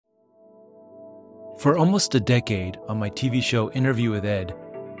For almost a decade on my TV show Interview with Ed,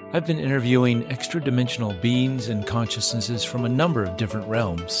 I've been interviewing extra-dimensional beings and consciousnesses from a number of different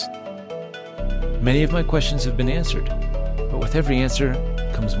realms. Many of my questions have been answered, but with every answer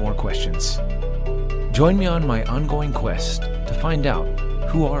comes more questions. Join me on my ongoing quest to find out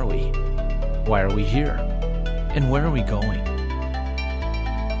who are we, why are we here, and where are we going?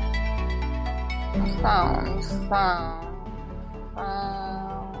 Sound.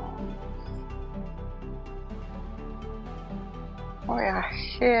 We are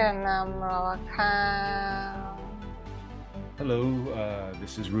here now. Hello,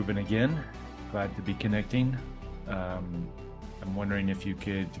 this is Ruben again. Glad to be connecting. I'm wondering if you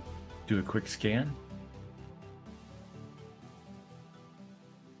could do a quick scan.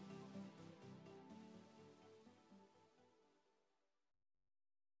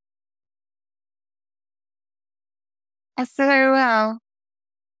 That's very well.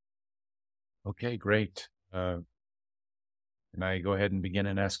 Okay, great. Can I go ahead and begin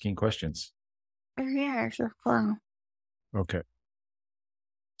asking questions? Yes, of course. Okay.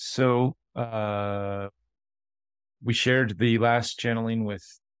 So, we shared the last channeling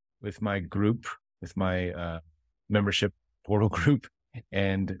with my group, with my membership portal group,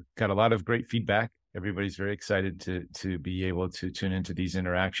 and got a lot of great feedback. Everybody's very excited to be able to tune into these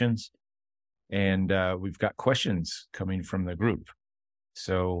interactions. And we've got questions coming from the group.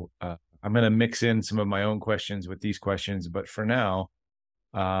 So I'm going to mix in some of my own questions with these questions. But for now,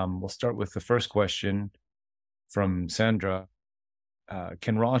 we'll start with the first question from Sandra.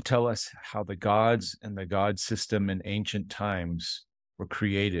 Can Ra tell us how the gods and the god system in ancient times were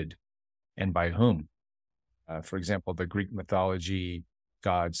created and by whom? For example, the Greek mythology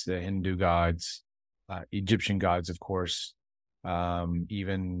gods, the Hindu gods, Egyptian gods, of course,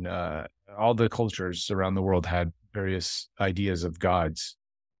 even all the cultures around the world had various ideas of gods.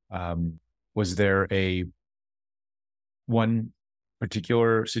 Was there one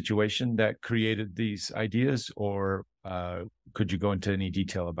particular situation that created these ideas, or could you go into any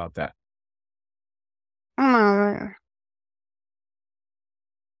detail about that?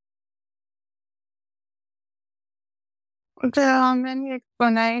 There are many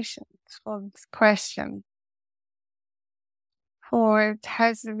explanations for this question, for it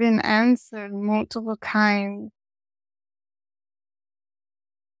has been answered multiple times.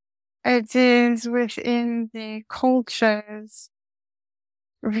 It is within the culture's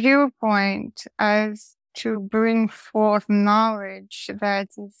viewpoint as to bring forth knowledge that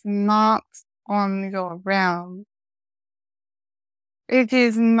is not on your realm. It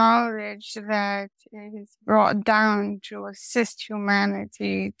is knowledge that is brought down to assist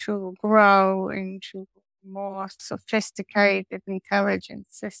humanity to grow into a more sophisticated,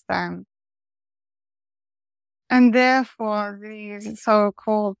 intelligent system. And therefore, these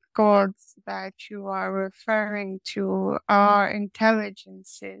so-called gods that you are referring to are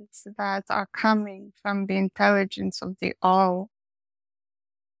intelligences that are coming from the intelligence of the all.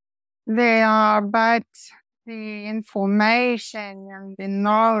 They are but the information and the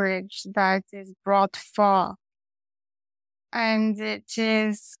knowledge that is brought forth. And it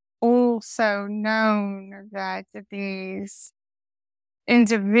is also known that these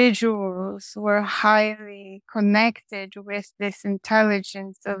individuals were highly connected with this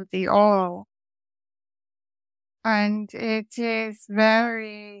intelligence of the all. And it is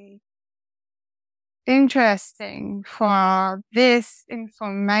very interesting for this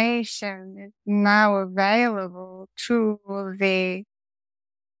information is now available to the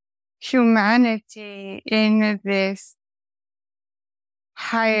humanity in this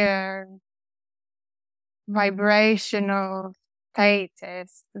higher vibrational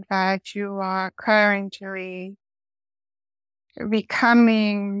status that you are currently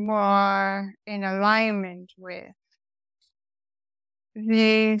becoming more in alignment with.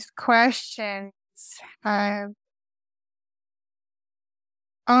 These questions have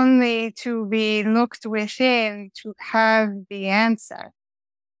only to be looked within to have the answer.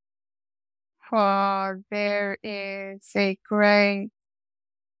 For there is a great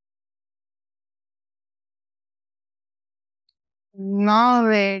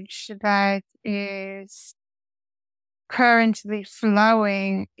knowledge that is currently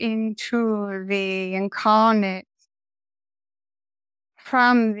flowing into the incarnate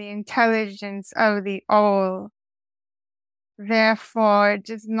from the intelligence of the all. Therefore, it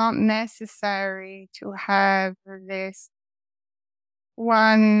is not necessary to have this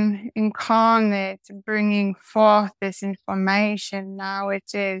one incarnate bringing forth this information. Now it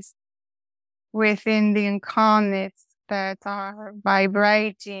is within the incarnates that are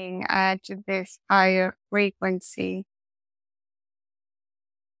vibrating at this higher frequency.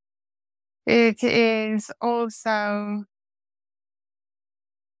 It is also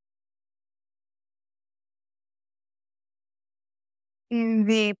in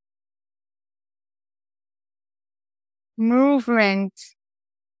the movement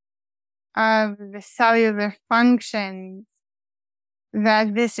of the cellular functions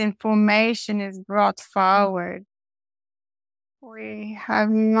that this information is brought forward. We have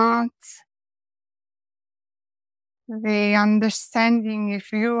not the understanding.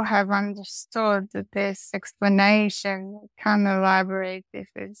 If you have understood this explanation, can elaborate if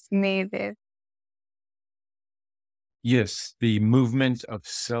it's needed. Yes, the movement of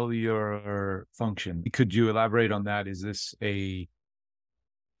cellular function. Could you elaborate on that? Is this a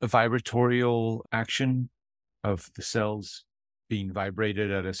vibratorial action of the cells being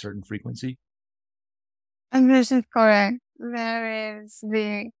vibrated at a certain frequency? And this is correct. There is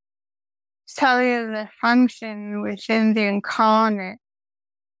the cellular function within the incarnate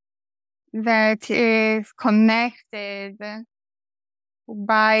that is connected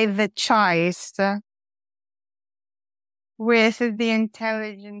by the choice with the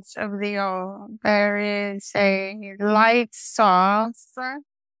intelligence of the all. There is a light source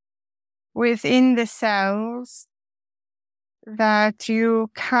within the cells that you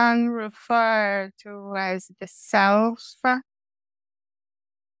can refer to as the self,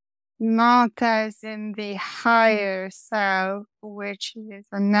 not as in the higher self, which is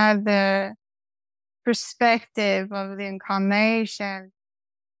another perspective of the incarnation.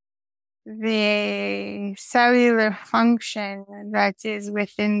 The cellular function that is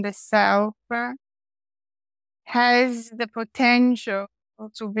within the self has the potential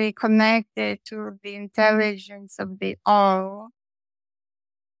to be connected to the intelligence of the all,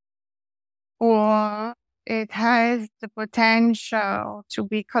 or it has the potential to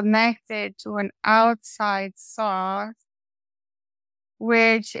be connected to an outside source,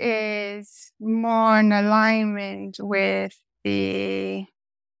 which is more in alignment with the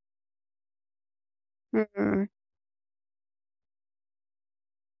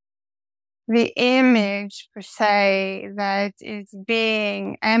the image per se that is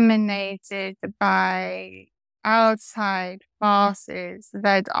being emanated by outside forces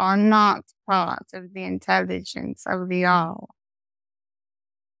that are not part of the intelligence of the all.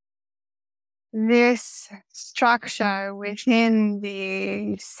 This structure within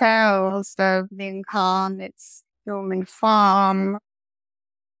the cells of the incarnate human form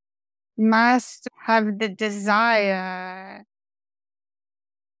must have the desire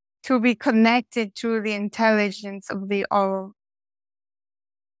to be connected to the intelligence of the all.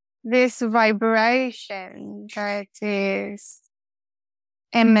 This vibration that is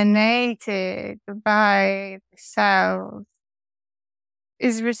emanated by the cells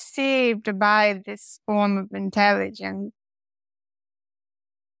is received by this form of intelligence.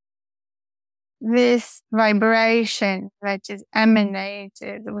 This vibration that is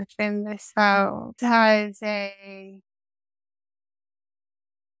emanated within the cell has a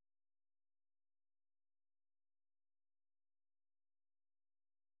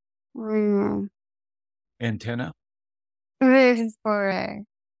Antenna? this is correct.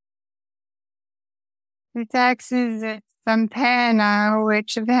 It acts as its antenna,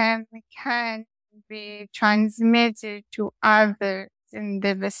 which then can be transmitted to others in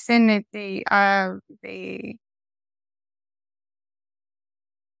the vicinity of the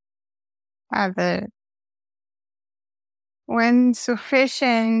other. When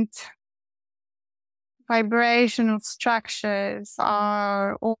sufficient vibrational structures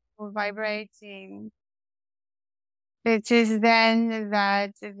are all vibrating, it is then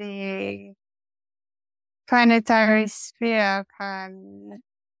that the planetary sphere can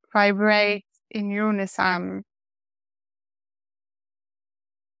vibrate in unison.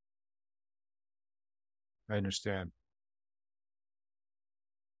 I understand.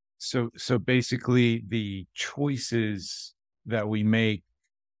 So basically, the choices that we make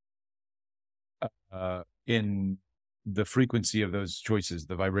in the frequency of those choices,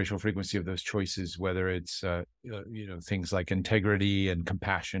 the vibrational frequency of those choices, whether it's things like integrity and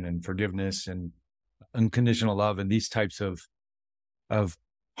compassion and forgiveness and unconditional love and these types of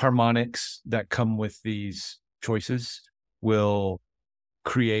harmonics that come with these choices, will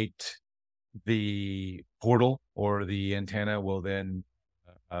create the portal, or the antenna will then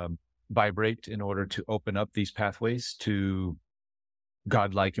vibrate in order to open up these pathways to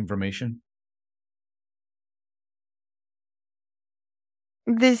godlike information.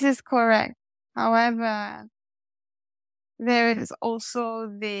 This is correct. However, there is also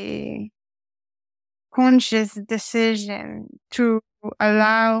the conscious decision to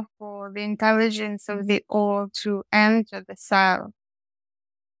allow for the intelligence of the all to enter the cell.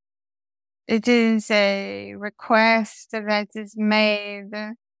 It is a request that is made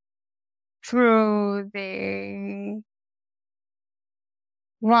through the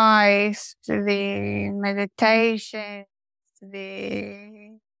wise, the meditation,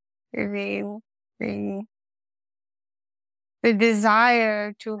 the the the the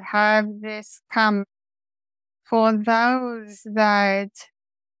desire to have this come for those that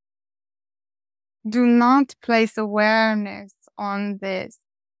do not place awareness on this,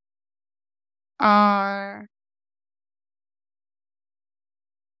 are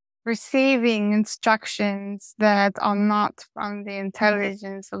receiving instructions that are not from the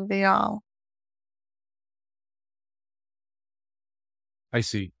intelligence of the all. I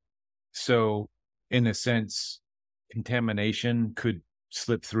see. So, in a sense, contamination could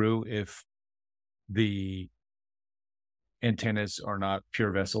slip through if the antennas are not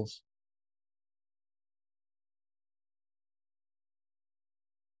pure vessels.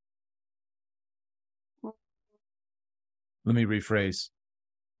 Let me rephrase.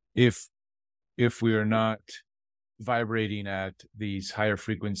 If we are not vibrating at these higher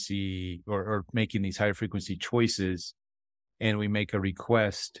frequency or making these higher frequency choices, and we make a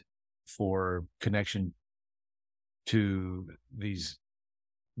request for connection to these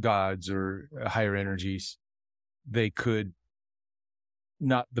gods or higher energies, they could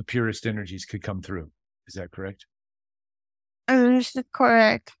not, the purest energies could come through. Is that correct? This is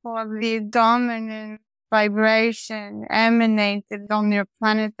correct. For the dominant vibration emanated on your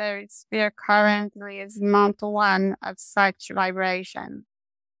planetary sphere currently is not one of such vibration.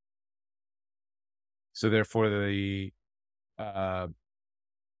 So therefore, the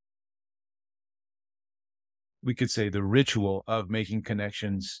we could say the ritual of making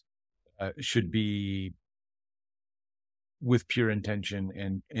connections should be with pure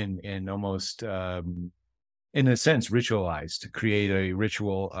intention and almost in a sense ritualized, to create a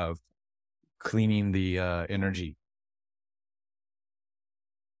ritual of cleaning the energy.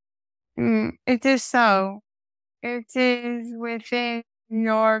 It is so. It is within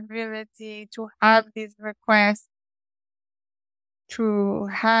your ability to have these requests, to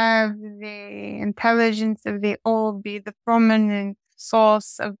have the intelligence of the all be the prominent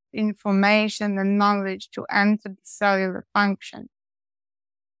source of information and knowledge to enter the cellular function.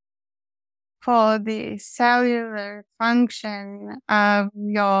 For the cellular function of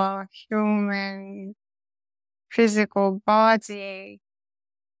your human physical body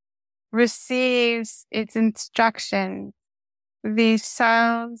receives its instructions. These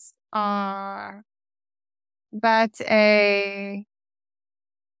cells are but a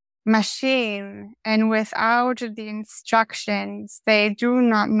machine, and without the instructions, they do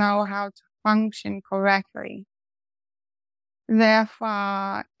not know how to function correctly.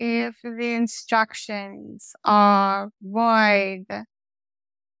 Therefore, if the instructions are void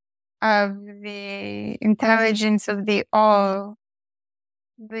of the intelligence of the all,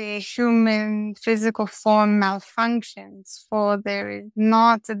 the human physical form malfunctions, for there is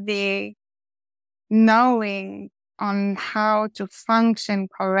not the knowing on how to function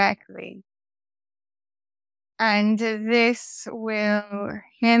correctly. And this will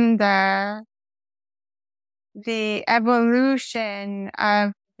hinder the evolution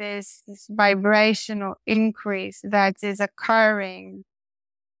of this vibrational increase that is occurring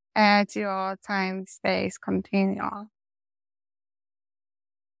at your time-space continuum.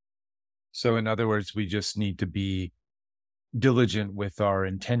 So in other words, we just need to be diligent with our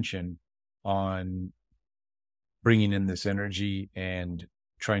intention on bringing in this energy and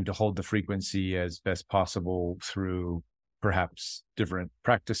trying to hold the frequency as best possible through perhaps different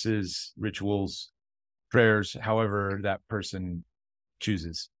practices, rituals, prayers, however that person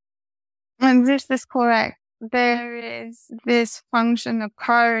chooses. And this is correct. There is this function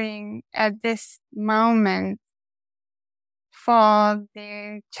occurring at this moment. For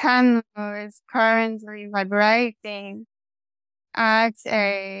the channel is currently vibrating at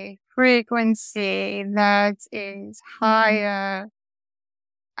a frequency that is higher,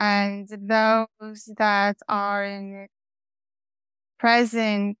 and those that are in it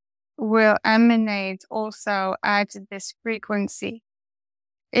present will emanate also at this frequency.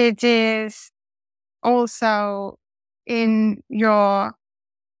 It is also in your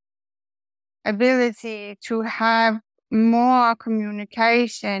ability to have more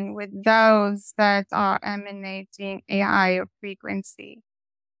communication with those that are emanating a higher frequency.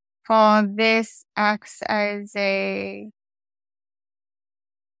 For this acts as a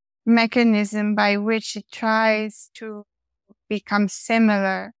mechanism by which it tries to become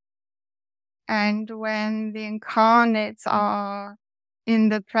similar. And when the incarnates are in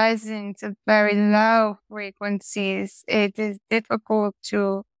the presence of very low frequencies, it is difficult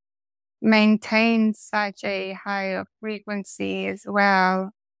to maintain such a higher frequency as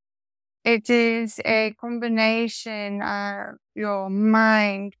well. It is a combination of your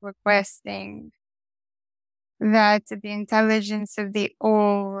mind requesting that the intelligence of the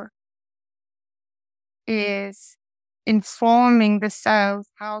all is informing the cells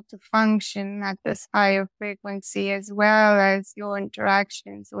how to function at this higher frequency, as well as your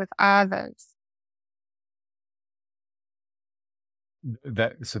interactions with others.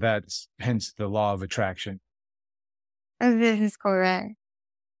 So that's hence the law of attraction. This is correct.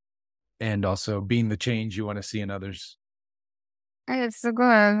 And also being the change you want to see in others. It's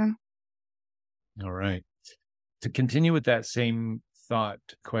good. All right. To continue with that same thought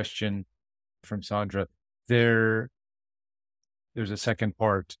question from Sandra, there's a second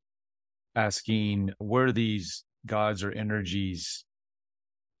part asking, were these gods or energies,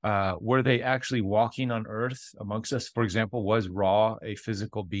 were they actually walking on Earth amongst us? For example, was Ra a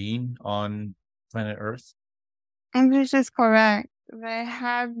physical being on planet Earth? And this is correct. There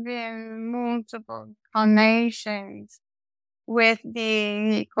have been multiple incarnations with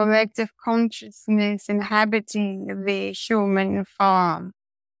the collective consciousness inhabiting the human form.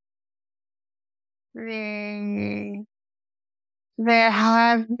 There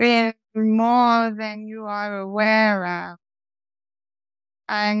have been more than you are aware of.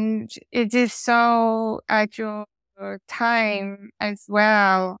 And it is so at your time as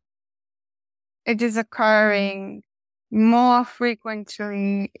well. It is occurring more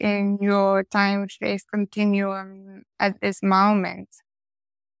frequently in your time-space continuum at this moment.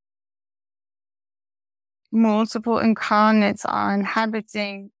 Multiple incarnates are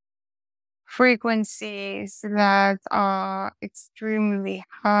inhabiting frequencies that are extremely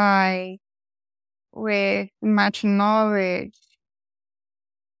high with much knowledge.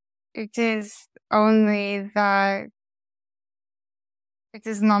 It is only that it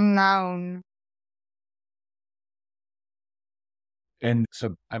is not known. And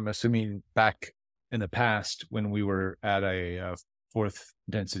so I'm assuming back in the past, when we were at a fourth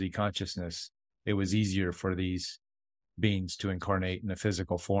density consciousness, it was easier for these beings to incarnate in a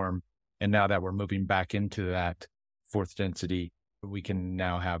physical form. And now that we're moving back into that fourth density, we can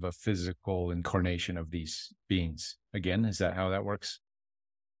now have a physical incarnation of these beings again. Is that how that works?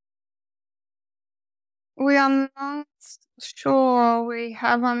 We are not sure we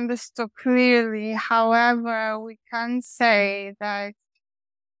have understood clearly. However, we can say that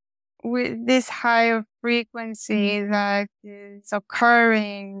with this higher frequency that is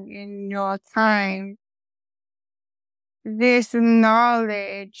occurring in your time, this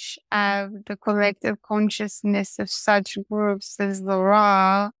knowledge of the collective consciousness of such groups as the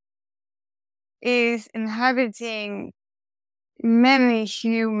Ra is inhabiting many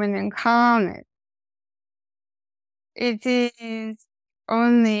human incarnates. It is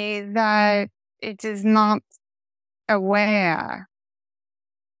only that it is not aware.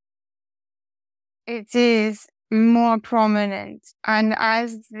 It is more prominent. And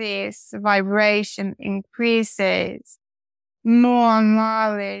as this vibration increases, more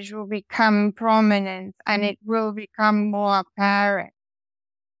knowledge will become prominent and it will become more apparent.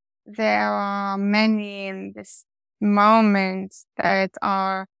 There are many in this moment that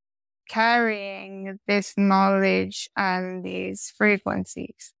are carrying this knowledge and these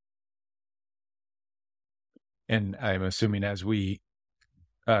frequencies. And I'm assuming as we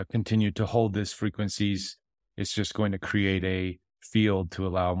continue to hold these frequencies, it's just going to create a field to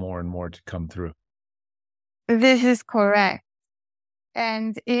allow more and more to come through. This is correct.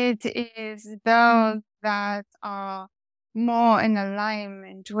 And it is those that are more in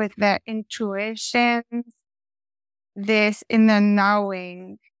alignment with their intuitions, this inner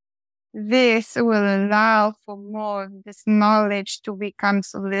knowing. This will allow for more of this knowledge to become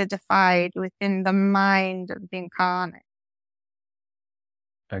solidified within the mind of the incarnate.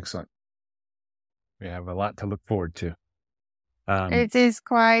 Excellent. We have a lot to look forward to. It is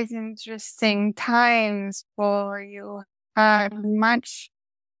quite interesting times for you. Much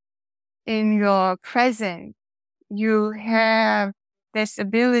in your present, you have this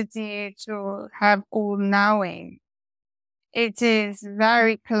ability to have all knowing. It is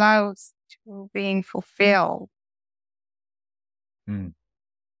very close to being fulfilled.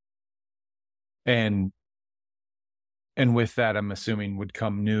 And with that, I'm assuming would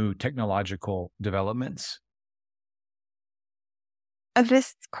come new technological developments. This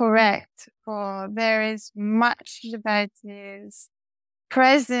is correct. For there is much that is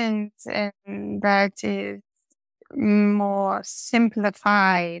present and that is more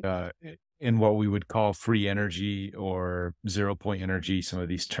simplified. In what we would call free energy or 0-point energy, some of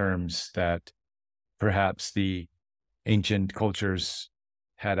these terms that perhaps the ancient cultures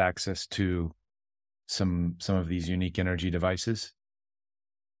had access to some of these unique energy devices?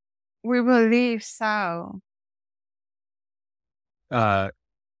 We believe so.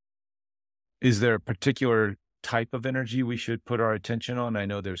 Is there a particular type of energy we should put our attention on? I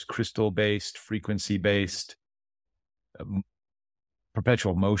know there's crystal-based, frequency-based,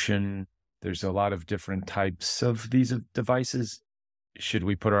 perpetual motion. There's a lot of different types of these devices. Should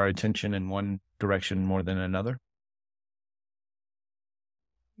we put our attention in one direction more than another?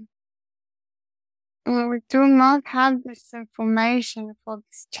 We do not have this information, for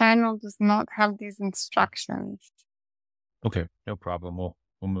this channel does not have these instructions. Okay, no problem. We'll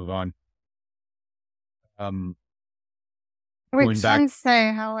move on. We Going can back,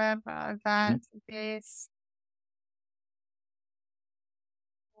 say, however, that this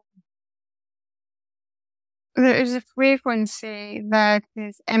there is a frequency that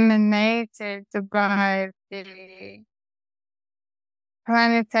is emanated by the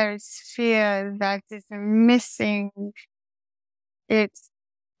planetary sphere that is missing its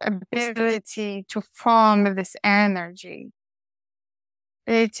ability to form this energy.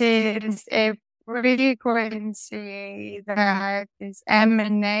 It is a frequency that is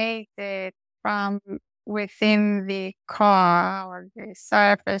emanated from within the core or the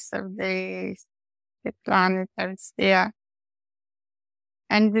surface of the planetary sphere.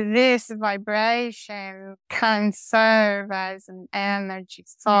 And this vibration can serve as an energy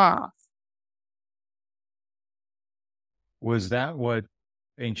source. was that what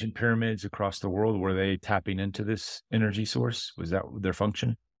ancient pyramids across the world, were they tapping into this energy source? Was that their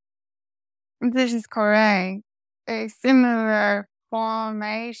function? This is correct. A similar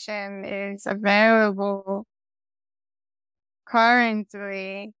formation is available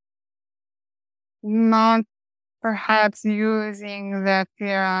currently, not perhaps using the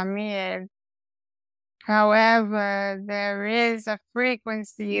pyramid. However, there is a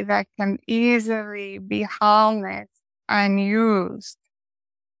frequency that can easily be harnessed and used.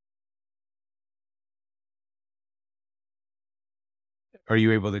 Are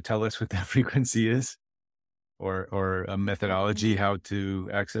you able to tell us what that frequency is, or a methodology how to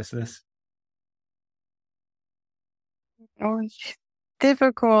access this? It's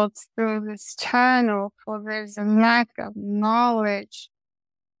difficult through this channel, for there's a lack of knowledge.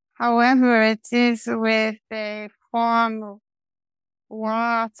 However, it is with a form of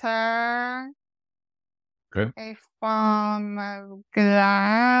water, Okay. a form of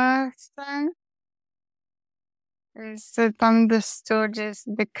glass. Is it understood as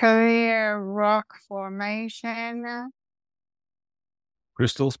the clear rock formation?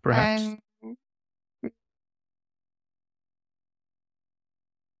 Crystals, perhaps? And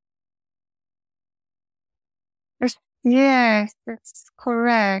yes, that's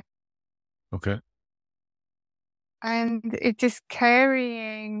correct. Okay. And it is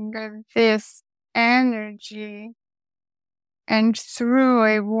carrying this energy, and through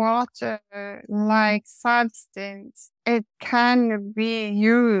a water-like substance, it can be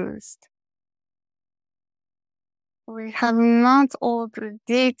used. We have not all the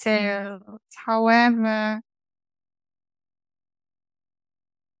details, however,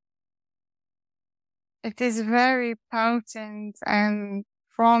 it is very potent and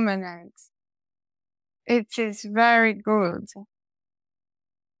prominent. It is very good.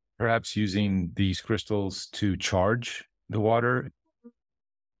 Perhaps using these crystals to charge the water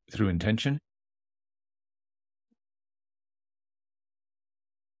through intention?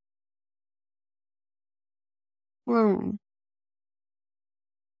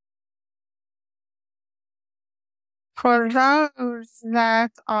 For those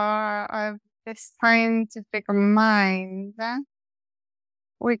that are of the scientific mind,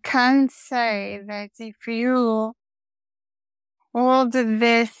 we can say that if you hold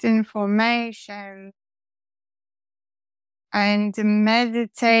this information and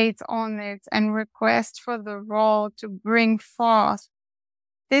meditate on it and request for the role to bring forth,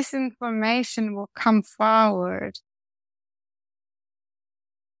 this information will come forward.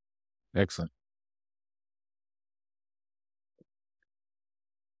 Excellent.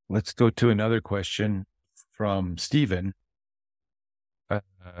 Let's go to another question from Stephen.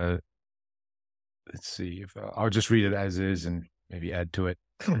 Let's see if I'll just read it as is and maybe add to it.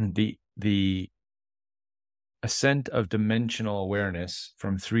 The ascent of dimensional awareness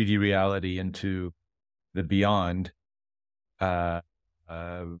from 3D reality into the beyond. Let's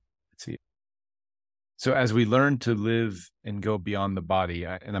see. So as we learn to live and go beyond the body,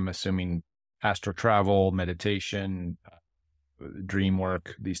 and I'm assuming astral travel, meditation, dream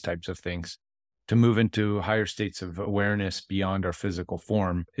work, these types of things, to move into higher states of awareness beyond our physical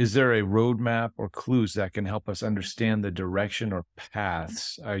form. Is there a roadmap or clues that can help us understand the direction or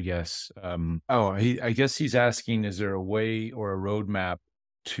paths, I guess? I guess he's asking, is there a way or a roadmap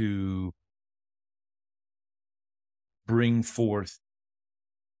to bring forth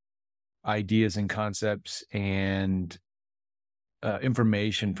ideas and concepts and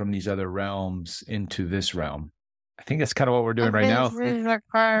information from these other realms into this realm? I think that's kind of what we're doing right now.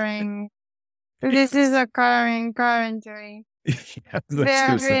 This is occurring currently.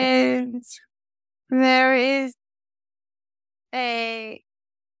 There is a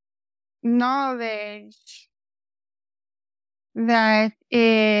knowledge that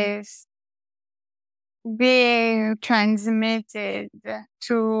is being transmitted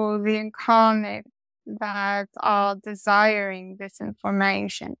to the incarnate that are desiring this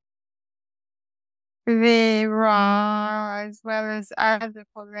information. The Ra, as well as other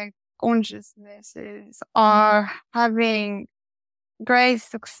collective consciousnesses, are having great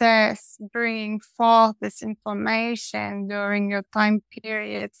success bringing forth this information during your time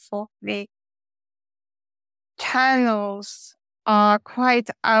period, for the channels are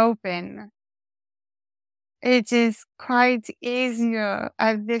quite open. It is quite easier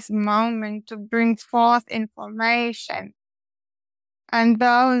at this moment to bring forth information. And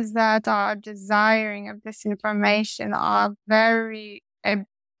those that are desiring of this information are very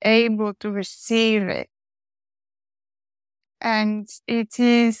able to receive it. And it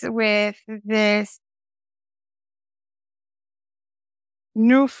is with this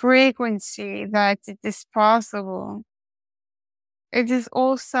new frequency that it is possible. It is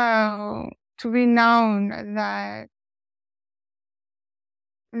also to be known that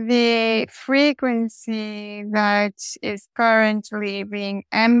the frequency that is currently being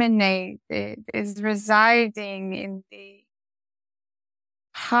emanated is residing in the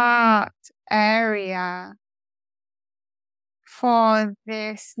heart area. For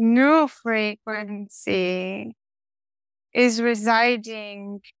this new frequency is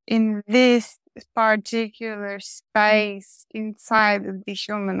residing in this particular space inside of the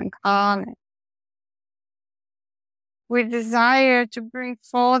human incarnate. We desire to bring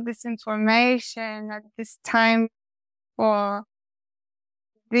forth this information at this time for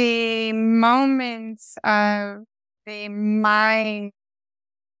the moments of the mind,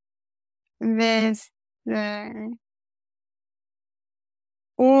 the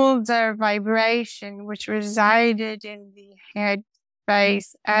older vibration which resided in the head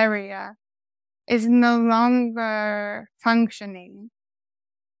space area is no longer functioning.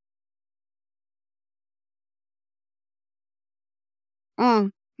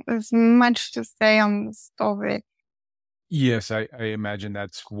 There's much to say on this topic. Yes, I imagine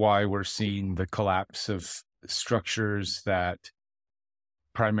that's why we're seeing the collapse of structures that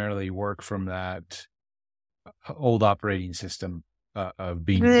primarily work from that old operating system of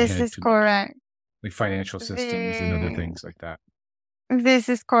being. This is correct. Like financial systems and other things like that. This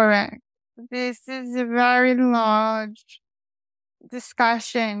is correct. This is a very large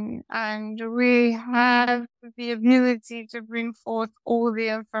discussion, and we have the ability to bring forth all the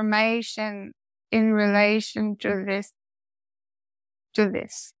information in relation to this.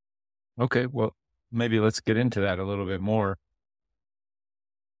 Okay, well, maybe let's get into that a little bit more.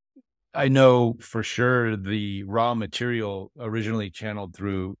 I know for sure the raw material originally channeled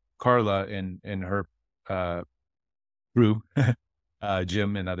through Carla and her crew,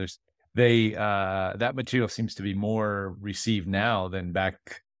 Jim and others. That material seems to be more received now than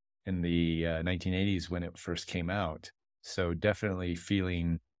back in the 1980s when it first came out. So definitely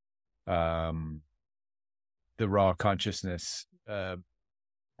feeling the raw consciousness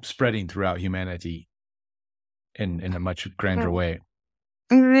spreading throughout humanity in a much grander way.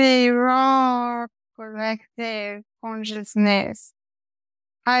 The raw collective consciousness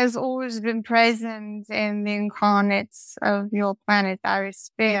has always been present in the incarnates of your planetary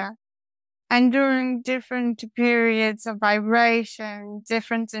sphere. And during different periods of vibration,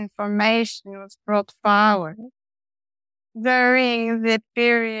 different information was brought forward. During the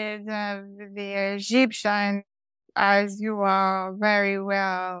period of the Egyptian, as you are very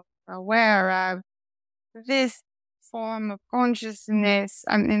well aware of, this form of consciousness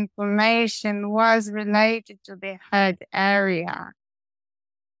and information was related to the head area.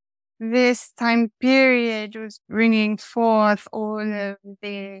 This time period was bringing forth all of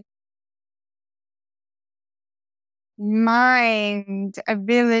the mind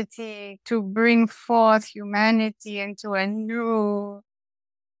ability to bring forth humanity into a new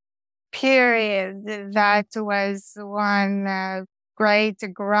period that was one of great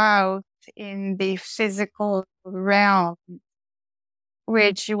growth in the physical realm.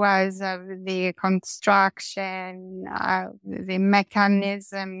 which was of the construction of the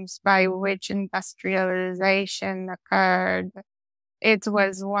mechanisms by which industrialization occurred. It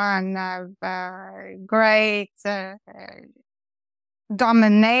was one of great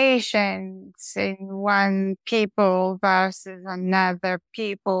dominations in one people versus another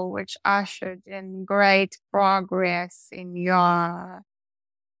people, which ushered in great progress in your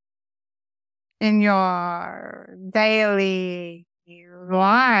daily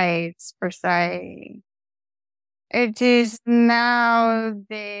lives, per se. It is now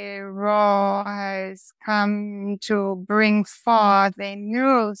the role has come to bring forth a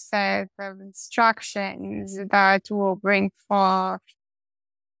new set of instructions that will bring forth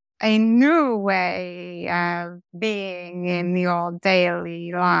a new way of being in your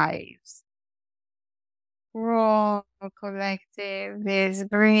daily lives. Raw Collective is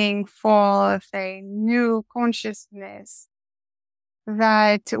bringing forth a new consciousness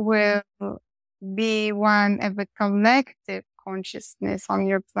that will be one of a collective consciousness on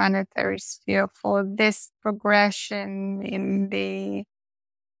your planetary sphere for this progression in the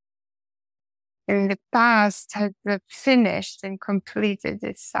past has finished and completed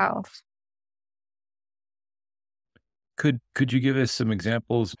itself. Could you give us some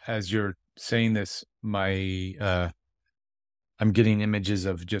examples as you're saying this? I'm getting images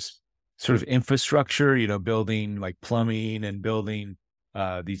of just sort of infrastructure, building like plumbing and building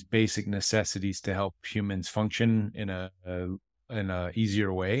these basic necessities to help humans function in a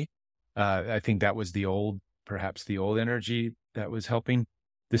easier way. I think that was perhaps the old energy that was helping.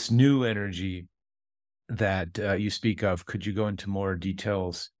 This new energy that you speak of, could you go into more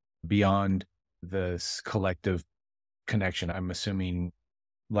details beyond this collective connection? I'm assuming,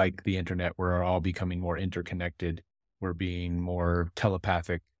 like the internet, we're all becoming more interconnected. We're being more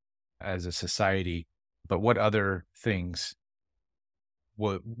telepathic as a society. But what other things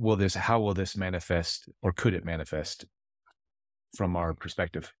how will this manifest, or could it manifest from our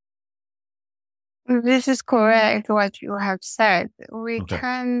perspective? This is correct what you have said. We Okay.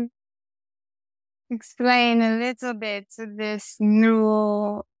 can explain a little bit this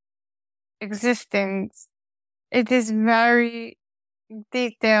new existence. It is very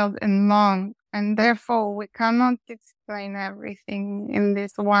detailed and long, and therefore we cannot explain everything in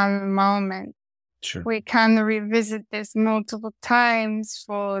this one moment. Sure. We can revisit this multiple times,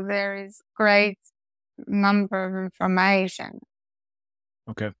 for there is great number of information.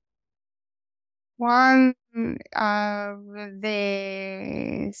 Okay. One of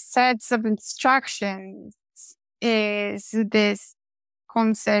the sets of instructions is this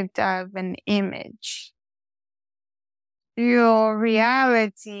concept of an image. Your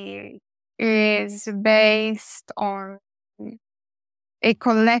reality is based on a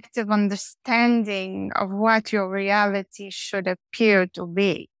collective understanding of what your reality should appear to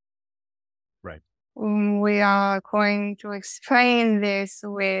be. Right. We are going to explain this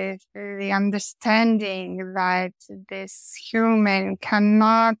with the understanding that this human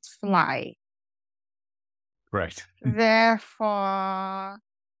cannot fly. Right. Therefore,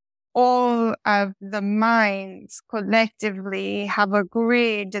 all of the minds collectively have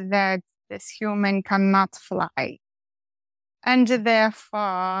agreed that this human cannot fly. And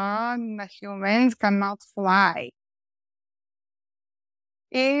therefore, the humans cannot fly.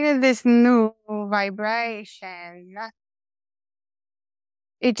 In this new vibration,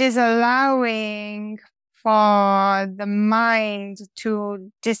 it is allowing for the mind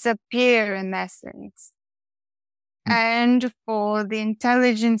to disappear, in essence, and for the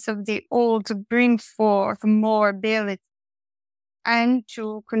intelligence of the all to bring forth more ability and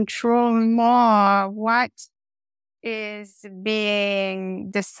to control more what is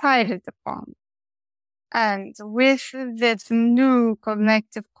being decided upon. And with this new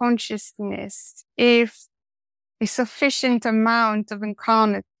collective consciousness, if a sufficient amount of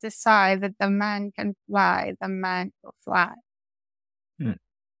incarnates decide that the man can fly, the man will fly.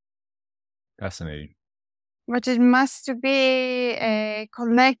 Fascinating. But it must be a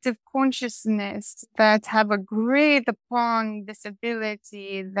collective consciousness that have agreed upon this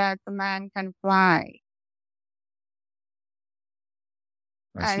ability that the man can fly.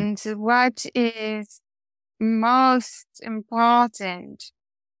 And what is most important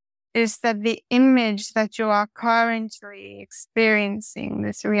is that the image that you are currently experiencing,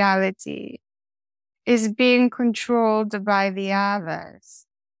 this reality, is being controlled by the others.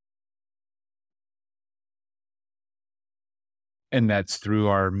 And that's through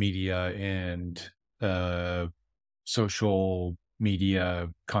our media and social media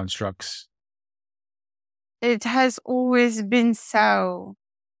constructs. It has always been so.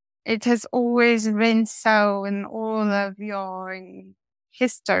 It has always been so in all of your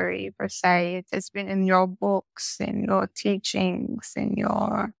history per se. It has been in your books, in your teachings, in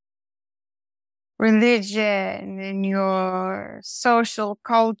your religion, in your social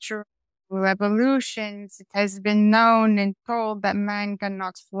culture revolutions. It has been known and told that man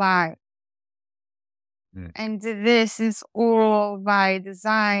cannot fly. Mm. And this is all by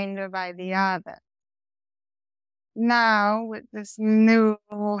design or by the other. Now, with this new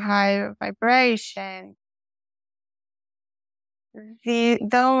higher vibration,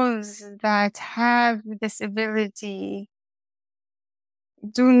 those that have this ability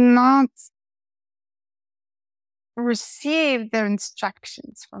do not receive their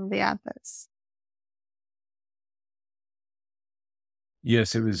instructions from the others.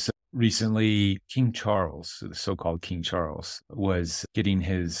 Yes, it was recently King Charles, the so-called King Charles, was getting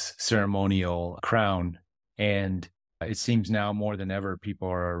his ceremonial crown. And it seems now more than ever, people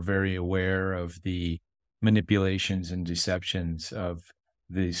are very aware of the manipulations and deceptions of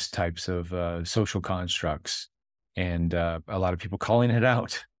these types of social constructs. And a lot of people calling it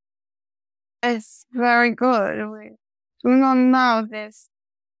out. It's very good. We do not know this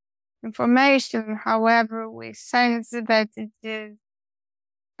information. However, we sense that it is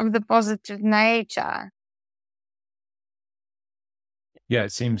of the positive nature. Yeah,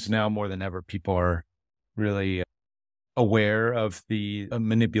 it seems now more than ever, people are really aware of the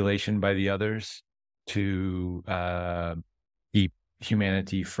manipulation by the others to keep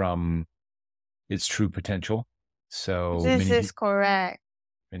humanity from its true potential. So This is correct.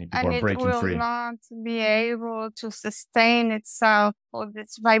 many people And are it breaking will free. not be able to sustain itself, or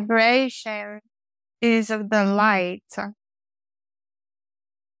its vibration is of the light.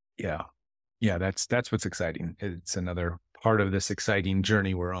 Yeah. Yeah, that's what's exciting. It's another part of this exciting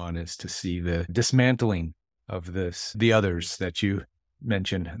journey we're on, is to see the dismantling of the others that you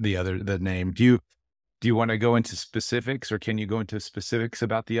mentioned, the name. Do you want to go into specifics, or can you go into specifics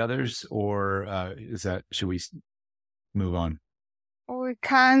about the others, or should we move on? We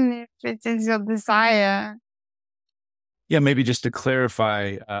can, if it is your desire. Yeah, maybe just to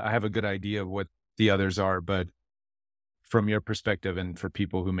clarify, I have a good idea of what the others are, but from your perspective and for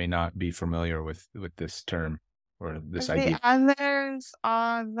people who may not be familiar with this term or this idea. The others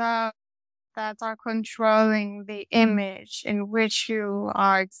are the that are controlling the image in which you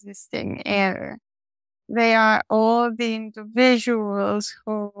are existing in. They are all the individuals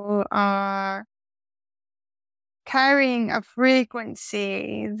who are carrying a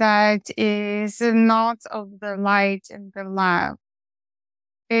frequency that is not of the light and the love.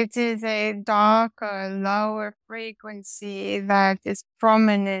 It is a darker, lower frequency that is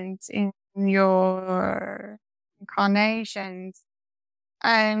prominent in your incarnations.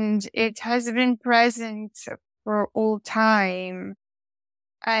 And it has been present for all time.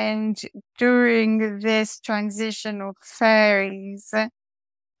 And during this transitional phase,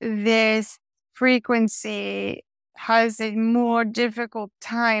 this frequency has a more difficult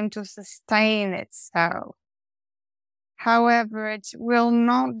time to sustain itself. However, it will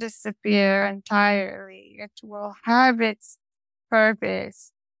not disappear entirely. It will have its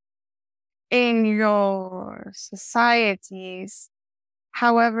purpose in your societies.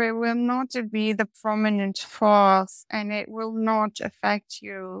 However, it will not be the prominent force, and it will not affect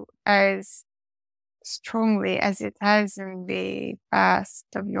you as strongly as it has in the past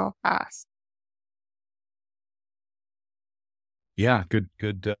of your past. Yeah, good.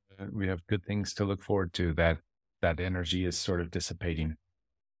 We have good things to look forward to. That energy is sort of dissipating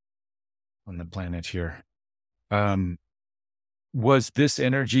on the planet here. Was this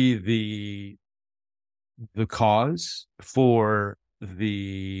energy the cause for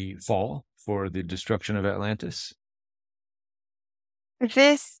the fall, for the destruction of Atlantis?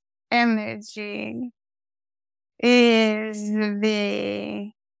 This energy is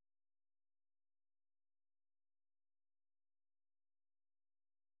the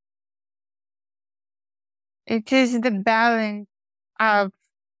balance of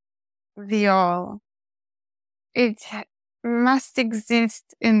the all. It must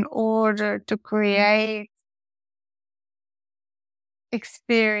exist in order to create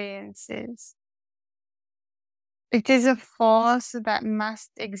experiences. It is a force that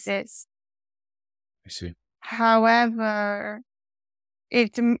must exist. I see. However,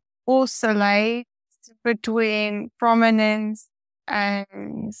 it oscillates between prominence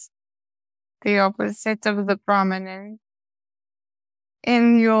and the opposite of the prominence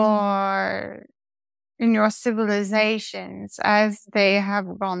in your civilizations as they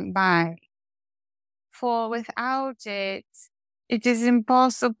have gone by. For without it, it is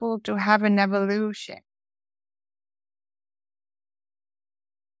impossible to have an evolution.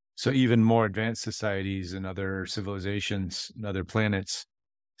 So even more advanced societies and other civilizations and other planets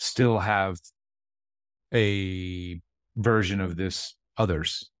still have a version of this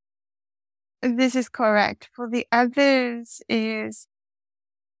others. This is correct. For the others, it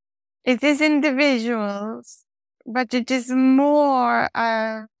is individuals, but it is more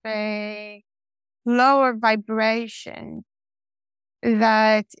of a lower vibration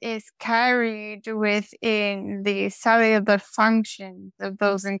that is carried within the cellular functions of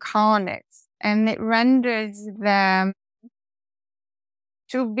those incarnates, and it renders them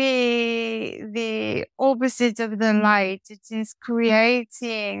to be the opposite of the light. It is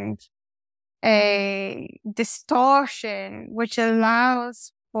creating a distortion which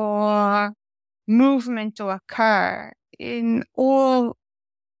allows for movement to occur in all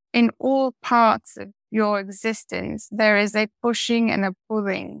parts of your existence. There is a pushing and a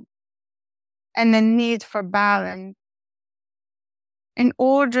pulling and a need for balance. In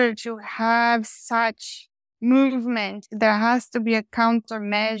order to have such movement, there has to be a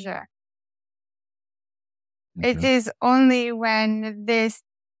countermeasure. It is only when this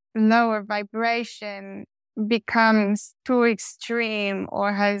lower vibration becomes too extreme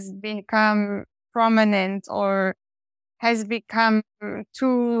or has become prominent or has become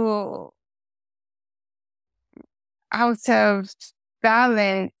too out of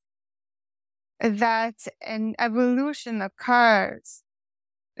balance that an evolution occurs.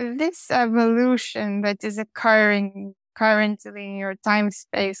 This evolution that is occurring currently in your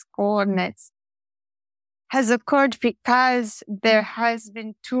time-space coordinates has occurred because there has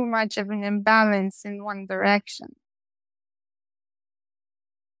been too much of an imbalance in one direction.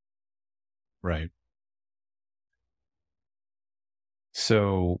 Right.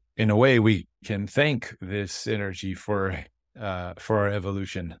 So in a way, we can thank this energy for our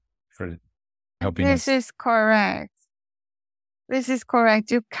evolution, for helping us. This is correct. This is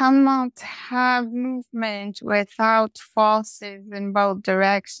correct. You cannot have movement without forces in both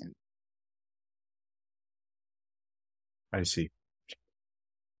directions. I see.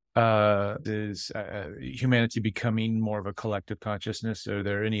 Is humanity becoming more of a collective consciousness? Are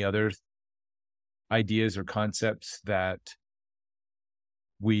there any other ideas or concepts that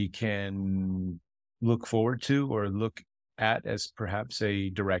we can look forward to or look at as perhaps a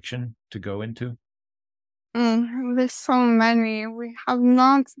direction to go into? There's so many. We have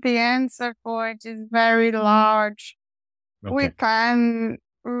not the answer for it. It's very large. Okay. We can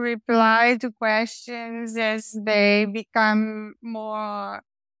reply to questions as they become more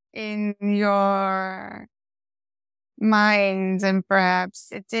in your minds, and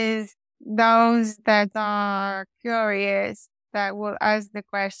perhaps it is those that are curious that will ask the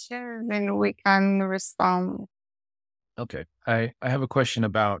questions and we can respond. Okay. I have a question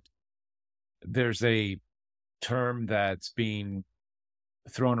about, there's a term that's being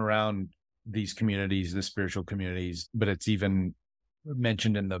thrown around these communities, the spiritual communities, but it's even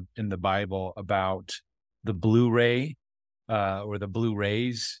mentioned in the Bible about the blue ray or the blue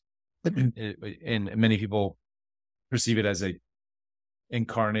rays. And many people perceive it as a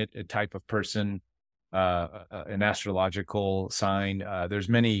incarnate, a type of person, an astrological sign. There's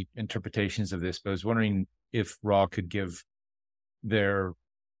many interpretations of this, but I was wondering if Ra could give their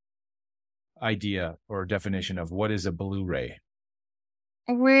idea or definition of what is a blue ray.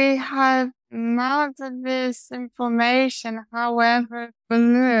 We have not this information. However,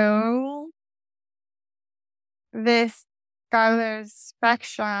 blue, this color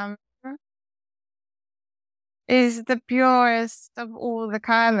spectrum, is the purest of all the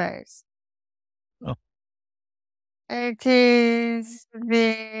colors. Oh. It is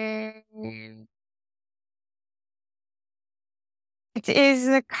the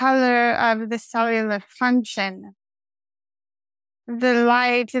color of the cellular function. The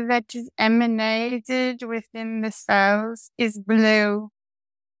light that is emanated within the cells is blue.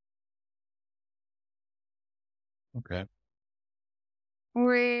 Okay.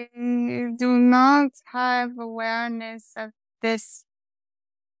 We do not have awareness of this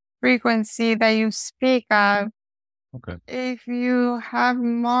frequency that you speak of. Okay. If you have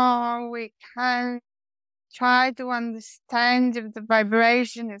more, we can try to understand if the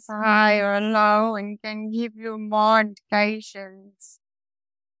vibration is high or low and can give you more indications.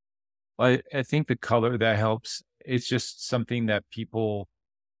 Well, I think the color that helps. It's just something that people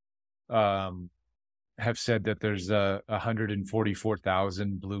have said that there's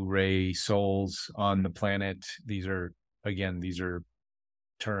 144,000 blue ray souls on the planet. These are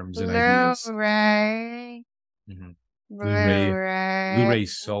terms and ideas. Blue ray. Mm-hmm. Blue ray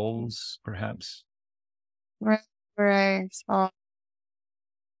souls, perhaps. Blue ray soul.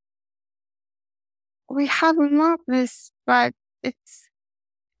 We have not this, but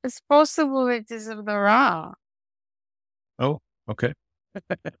It's possible it is of the Ra. Oh, okay.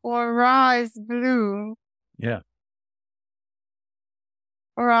 Or Ra is blue. Yeah.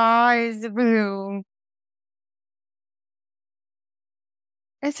 Ra is blue.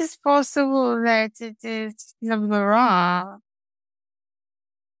 It is possible that it is of the Ra.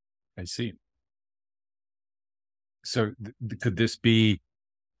 I see. So could this be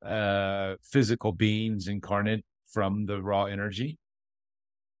physical beings incarnate from the raw energy?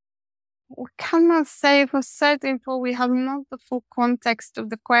 We cannot say for certain, for we have not the full context of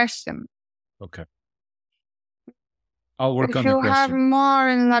the question. Okay. I'll work If on the you have question. more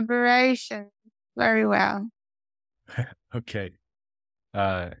elaboration, very well. Okay.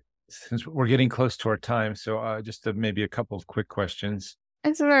 Since we're getting close to our time, so just maybe a couple of quick questions.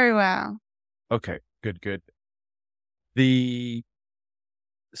 It's very well. Okay, good. The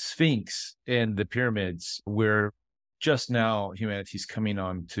Sphinx and the pyramids, we're just now, humanity's coming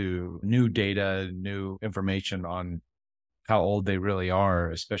on to new data, new information on how old they really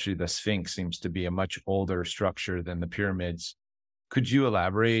are, especially the Sphinx seems to be a much older structure than the pyramids. Could you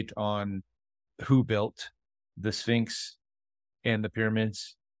elaborate on who built the Sphinx and the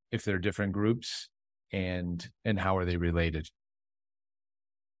pyramids, if they're different groups, and how are they related?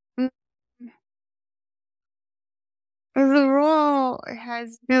 Mm. The Ra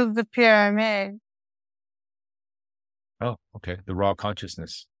has built the pyramid. Oh, okay. The raw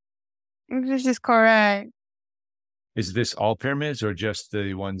consciousness. This is correct. Is this all pyramids or just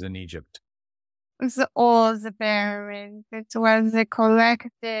the ones in Egypt? It's all the pyramid. It was a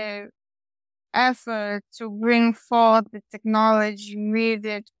collective effort to bring forth the technology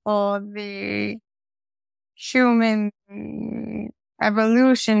needed for the human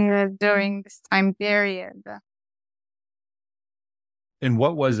evolution during this time period. And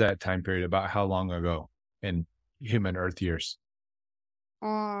what was that time period? About how long ago in human Earth years?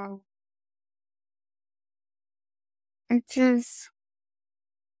 Um, it is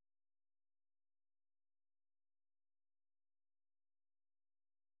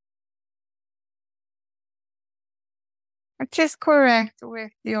correct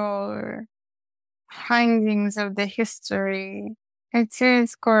with your findings of the history. It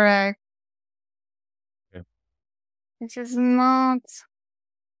is correct. Okay. It is not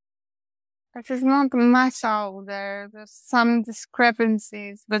much older. There's some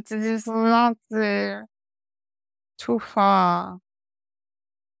discrepancies, but it is not too far.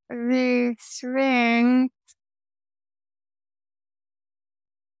 The Sphinx,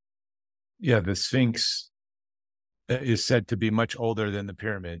 Yeah, the Sphinx is said to be much older than the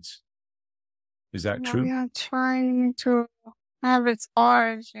pyramids. Is that true? we are trying to have its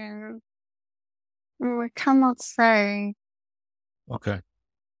origin. We cannot say. Okay.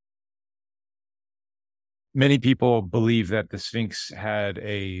 Many people believe that the Sphinx had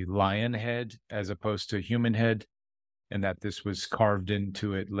a lion head as opposed to a human head, and that this was carved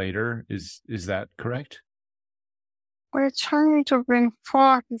into it later. Is that correct? We're trying to bring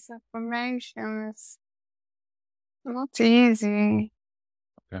forth this information. It's not easy.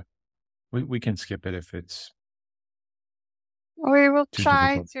 Okay. We can skip it if it's We will too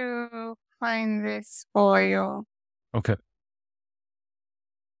try difficult. to find this for you. Okay.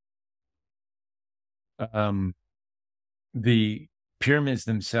 The pyramids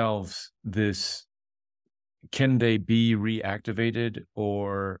themselves, can they be reactivated,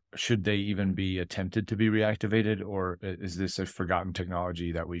 or should they even be attempted to be reactivated, or is this a forgotten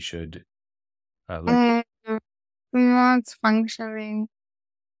technology that we should let go? Not functioning.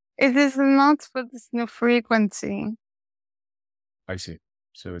 It is not for this new frequency. I see.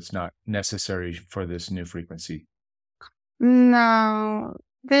 So it's not necessary for this new frequency. No,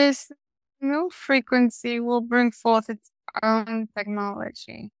 this new frequency will bring forth its own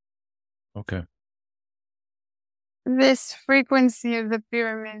technology. Okay. This frequency of the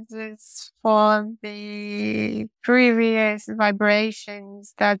pyramids is for the previous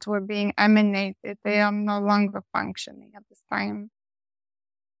vibrations that were being emanated. They are no longer functioning at this time.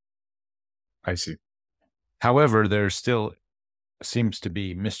 I see. However, there still seems to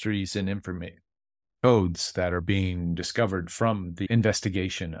be mysteries and information codes that are being discovered from the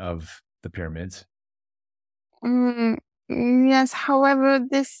investigation of the pyramids. Yes, however,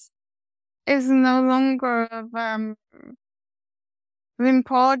 this is no longer of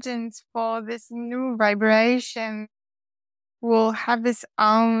importance, for this new vibration will have its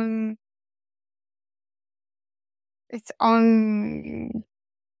own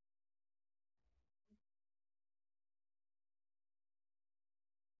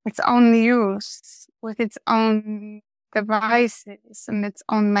use with its own devices and its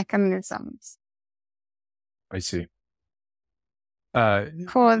own mechanisms. I see.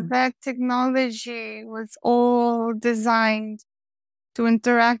 For that technology was all designed to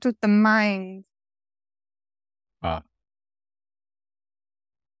interact with the mind. uh,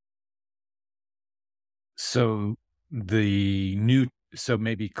 so so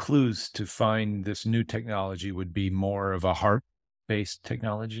maybe clues to find this new technology would be more of a heart-based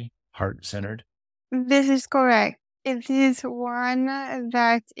technology, heart-centered. This is correct. It is one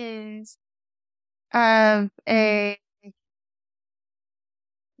that is of a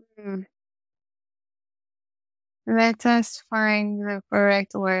hmm, let us find the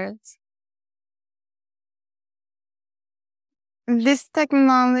correct words. This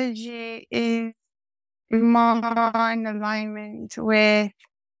technology is more in alignment with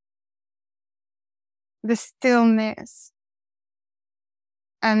the stillness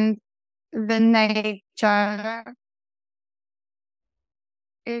and the nature.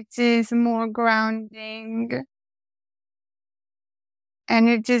 It is more grounding and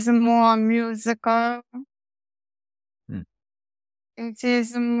it is more musical. Hmm. It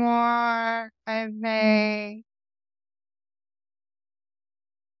is more of a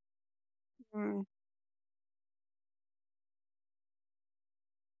hmm,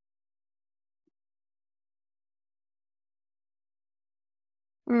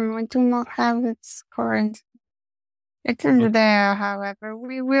 I do not have its current. It is there, however.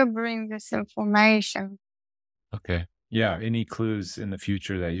 We will bring this information. Okay. Yeah. Any clues in the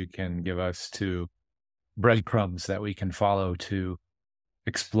future that you can give us to breadcrumbs that we can follow to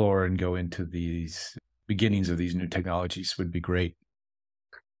explore and go into these beginnings of these new technologies would be great.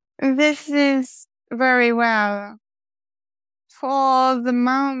 This is very well. For the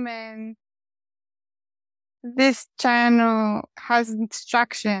moment, this channel has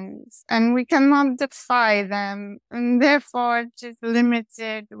instructions and we cannot defy them, and therefore it is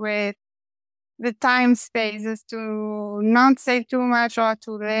limited with the time spaces to not say too much or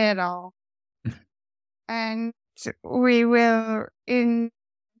too little. And we will, in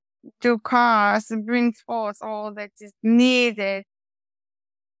due course, bring forth all that is needed.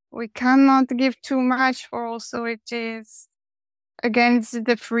 We cannot give too much, for also it is against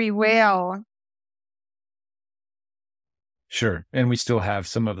the free will. Sure. And we still have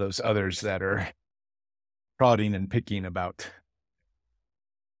some of those others that are prodding and picking about.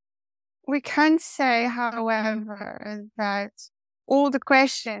 We can say, however, that all the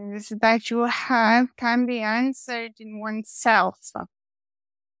questions that you have can be answered in oneself.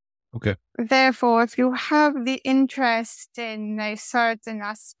 Okay. Therefore, if you have the interest in a certain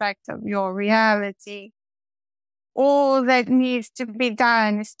aspect of your reality, all that needs to be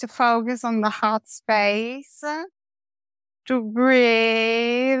done is to focus on the heart space, to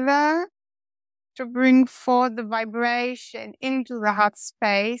breathe, to bring forth the vibration into the heart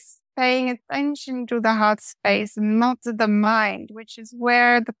space, paying attention to the heart space, not to the mind, which is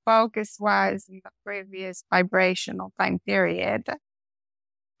where the focus was in the previous vibrational time period.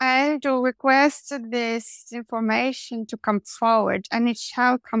 And to request this information to come forward, and it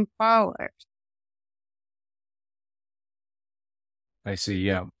shall come forward. I see.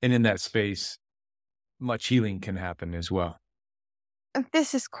 Yeah. And in that space, much healing can happen as well.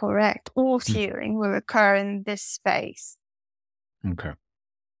 This is correct. All healing will occur in this space. Okay.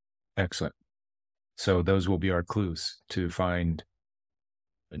 Excellent. So those will be our clues to find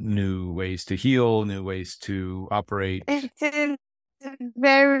new ways to heal, new ways to operate. It is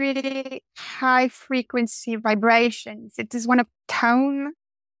very high frequency vibrations. It is one of tone.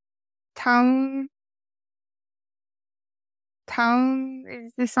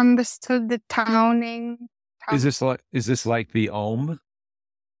 Is this understood? The toning. Is this like the Om?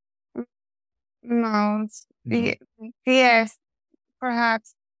 No. No. Yes,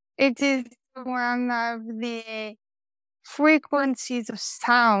 perhaps. It is one of the frequencies of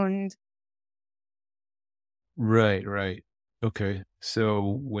sound. Right, right. Okay.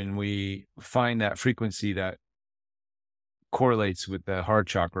 So when we find that frequency that correlates with the heart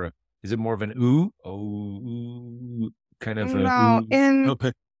chakra, is it more of an ooh, ooh, kind of a No, ooh?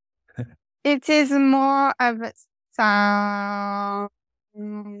 Okay. it is more of a sound.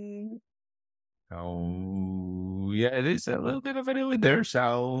 Oh, yeah, it is a little bit of an ooh in there.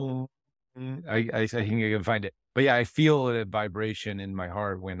 So I think I can find it. But yeah, I feel a vibration in my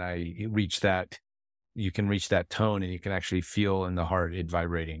heart when I reach that. You can reach that tone and you can actually feel in the heart it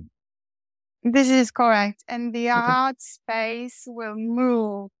vibrating. This is correct. And the Okay. heart space will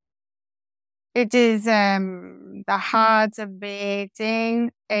move. It is the heart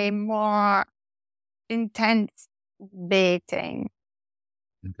beating, a more intense beating.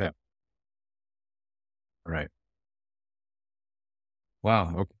 Okay. Right.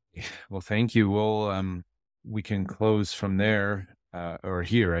 Wow. Okay. Well, thank you. We can close from there. or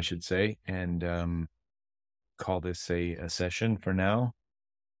here, I should say, and call this a session for now.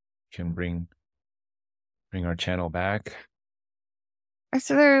 Can bring our channel back. That's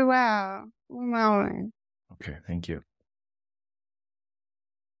very well. Well, Okay, thank you.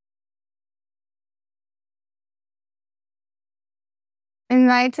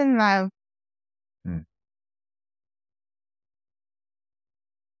 enlightened love. Hmm.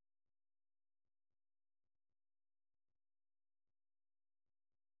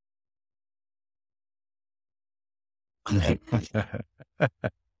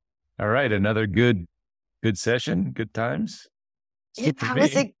 All right, another good session, good times. Yeah, For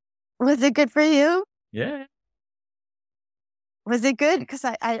was me. it good for you? Yeah. Was it good? Because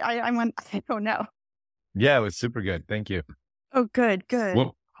I want, I don't know. Yeah, it was super good. Thank you. Oh, good.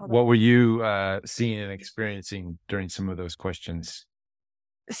 What Hold on. what were you seeing and experiencing during some of those questions?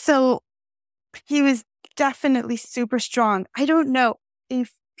 So he was definitely super strong. I don't know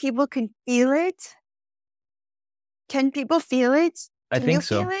if people can feel it. Can people feel it? I Can you think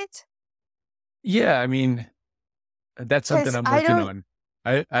feel so. it? Yeah, I mean, that's something Because I'm I working don't,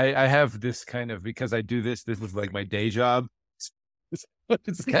 on. I have this kind of, because I do this is like my day job.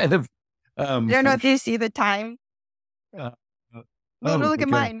 It's kind of I don't know if you see the time. uh, Look at okay.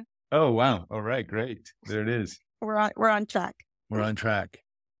 mine. Oh wow. All right, great. There it is. We're on track. We're on track.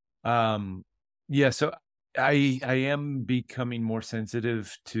 Yeah, so I am becoming more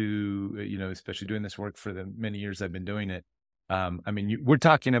sensitive to, especially doing this work for the many years I've been doing it. I mean, we're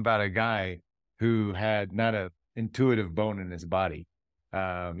talking about a guy who had not a intuitive bone in his body.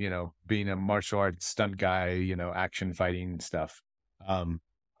 Being a martial arts stunt guy, action fighting stuff.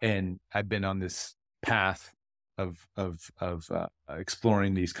 And I've been on this path of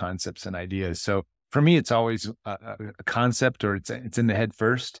exploring these concepts and ideas. So for me, it's always a concept, or it's in the head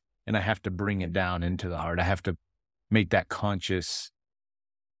first, and I have to bring it down into the heart. I have to make that conscious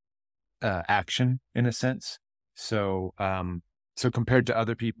action in a sense. So, so compared to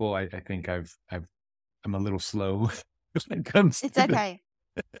other people, I think I'm a little slow when it comes It's to the, okay.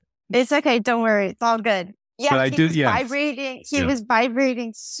 It's okay. Don't worry. It's all good. Yeah, but I he do, was yeah, vibrating. He yeah, was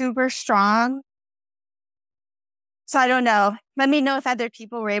vibrating super strong. So I don't know. Let me know if other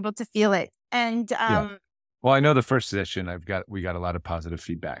people were able to feel it. And yeah. Well, I know the first session we got a lot of positive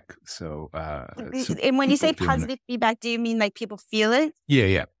feedback. So, so and when you say people feeling it. positive feedback, do you mean like people feel it?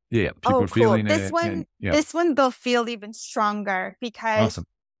 Yeah. People Oh, are cool. feeling it, and yeah, This one they'll feel even stronger because awesome.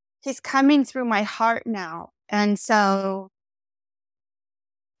 he's coming through my heart now. And so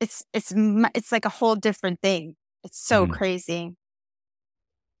it's like a whole different thing. It's so Mhm. crazy.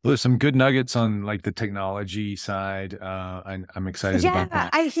 Well, there's some good nuggets on like the technology side. I'm excited about Yeah,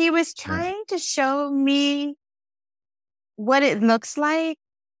 that. he was Yeah. trying to show me what it looks like.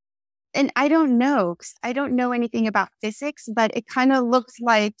 And I don't know, 'cause I don't know anything about physics, but it kind of looks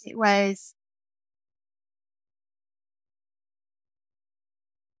like it was.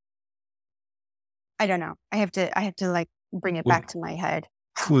 I don't know. I have to like bring it Well, back to my head.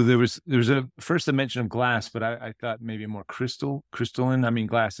 well, there was a first dimension of glass, but I thought maybe more crystalline. I mean,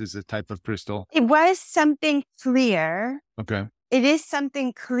 glass is a type of crystal. It was something clear. Okay. It is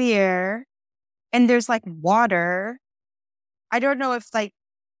something clear, and there's like water. I don't know if like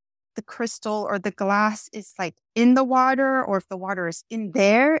the crystal or the glass is like in the water or if the water is in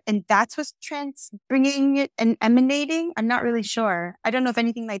there and that's what's bringing it and emanating. I'm not really sure. I don't know if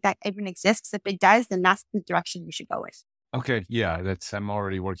anything like that even exists. If it does, then that's the direction we should go with. Okay. Yeah. I'm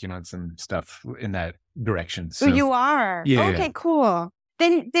already working on some stuff in that direction. Oh, So you are? yeah. Okay, cool.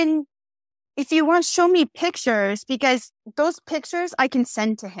 Then if you want, show me pictures because those pictures I can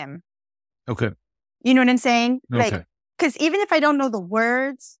send to him. Okay. You know what I'm saying? Like, Okay. because even if I don't know the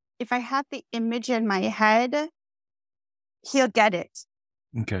words, if I have the image in my head, he'll get it.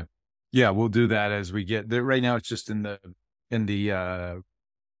 Okay. Yeah. We'll do that as we get there. Right now, it's just in the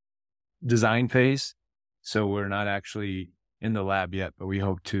design phase. So we're not actually in the lab yet, but we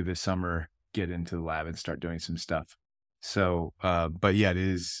hope to this summer get into the lab and start doing some stuff. So, but yeah, it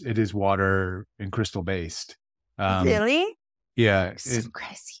is water and crystal based. Really? Yeah. So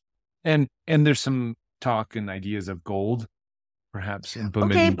crazy. And there's some talk and ideas of gold, perhaps Okay,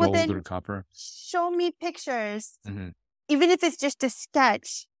 implementing well gold then or copper. show me pictures, Mm-hmm. even if it's just a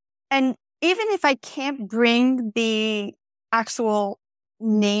sketch. And even if I can't bring the actual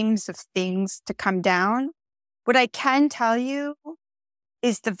names of things to come down, what I can tell you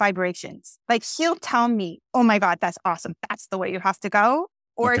is the vibrations. Like he'll tell me, oh my God, that's awesome. That's the way you have to go.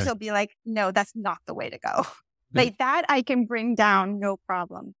 Or Okay. he'll be like, no, that's not the way to go. Like that I can bring down, no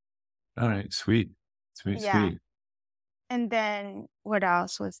problem. All right. Sweet. Yeah. Sweet. And then what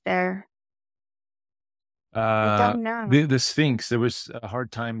else was there? I Uh, don't know. the Sphinx. There was a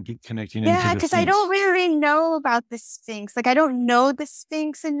hard time connecting into Yeah, the because I don't Sphinx. really know about the Sphinx. Like, I don't know the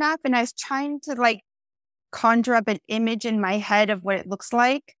Sphinx enough, and I was trying to like conjure up an image in my head of what it looks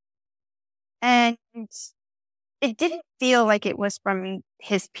like, and it didn't feel like it was from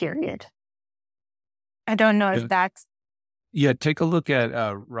his period. I don't know if Yeah, that's yeah. Take a look at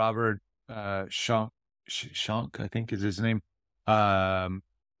Robert Schonk, I think is his name. Um,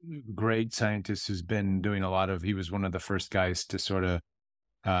 Great scientist who's been doing a lot of. He was one of the first guys to sort of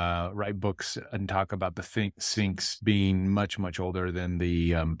write books and talk about the Sphinx being much, much older than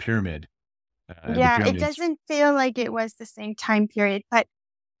the pyramid and the yeah, it pyramids. doesn't feel like it was the same time period. But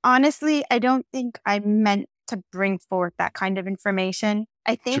honestly, I don't think I meant to bring forth that kind of information.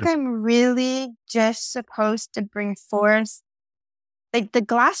 I think Sure. I'm really just supposed to bring forth like the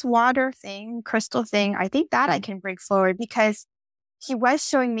glass water thing, crystal thing. I think that I can bring forward because he was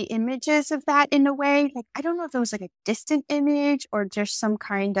showing me images of that in a way. Like, I don't know if it was like a distant image or just some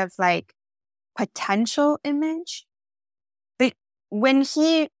kind of like potential image. But when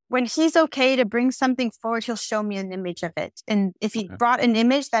he's okay to bring something forward, he'll show me an image of it. And if he Okay. brought an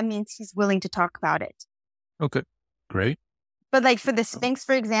image, that means he's willing to talk about it. Okay. Great. But like for the Sphinx,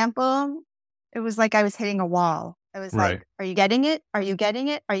 for example, it was like I was hitting a wall. I was Right. like, "Are you getting it? Are you getting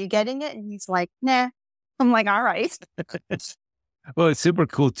it? Are you getting it?" And he's like, "Nah." I'm like, "All right." Well, it's super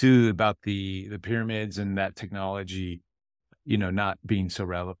cool too about the pyramids and that technology, not being so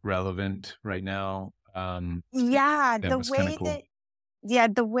relevant right now. Yeah, That was kind of cool.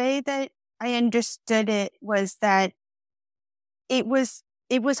 the way that I understood it was that it was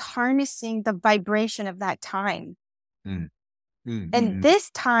harnessing the vibration of that time. Mm, mm, mm, And mm. this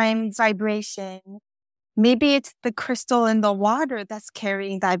time vibration, maybe it's the crystal in the water that's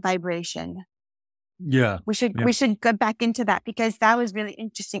carrying that vibration. Yeah. Yeah. We should go back into that because that was really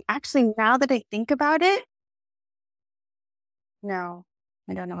interesting. Actually, now that I think about it, no,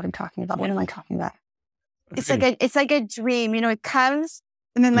 I don't know what I'm talking about. What am I talking about? Okay. It's like a dream, it comes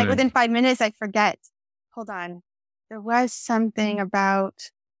and then like Right. within 5 minutes I forget. Hold on. There was something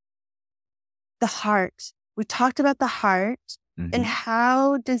about the heart. We talked about the heart and Mhm.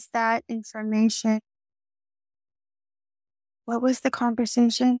 how does that information, what was the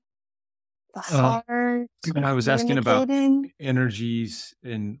conversation? The Uh, heart and I was asking about communicating. energies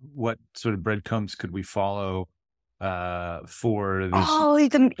and what sort of breadcrumbs could we follow for this Oh,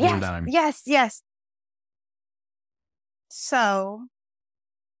 yes, paradigm. yes, yes. So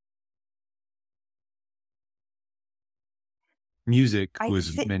Music I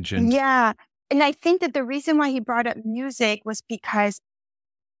was think, mentioned. yeah. And I think that the reason why he brought up music was because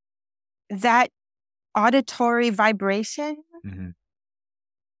that auditory vibration Mhm.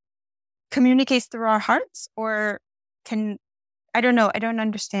 communicates through our hearts or can, I don't know. I don't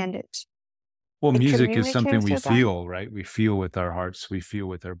understand it. Well, It music is something communicates we with that. feel, right? We feel with our hearts, we feel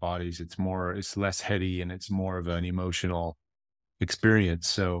with our bodies. It's less heady and it's more of an emotional experience.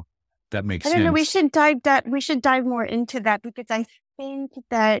 So that makes I don't know. sense. We should dive more into that because I think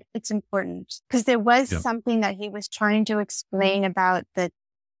that it's important because there was Yeah. something that he was trying to explain about the,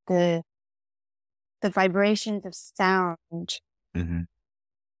 the vibrations of sound. Hmm.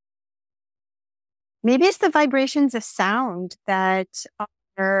 Maybe it's the vibrations of sound that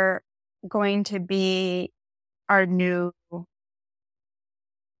are going to be our new,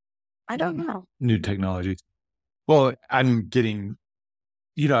 I don't know. New technologies. Well, I've been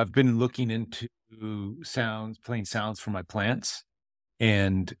looking into sounds, playing sounds for my plants,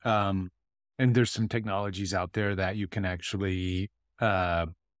 and there's some technologies out there that you can actually uh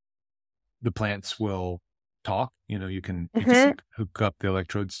the plants will talk. You can Mhm. hook up the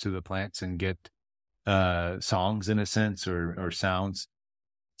electrodes to the plants and get songs in a sense or sounds.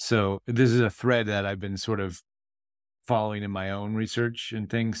 So this is a thread that I've been sort of following in my own research and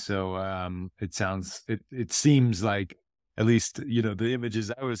things. So it seems like at least the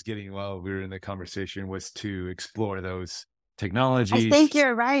images I was getting while we were in the conversation was to explore those I think technologies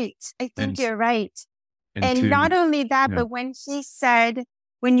you're right. I think and you're right. and And to not only that, yeah. but when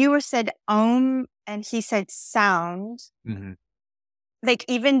you were said and he said sound, Mhm. like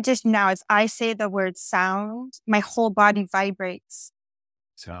even just now, as I say the word sound, my whole body vibrates.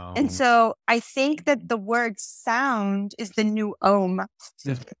 And So so I think that the word sound is the new Om.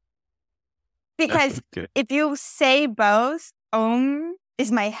 Because okay. if you say both, Om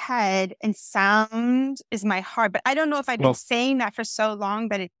is my head and sound is my heart. But I don't know if I've been Well, saying that for so long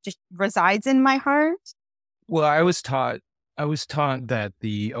that it just resides in my heart. well, I was taught that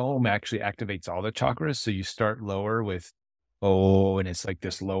the Om actually activates all the chakras. So you start lower with oh, and it's like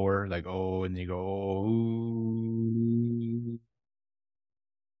this lower, like oh, and you go oh,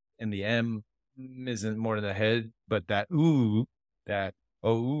 and the M. isn't more in the head, but that ooh, that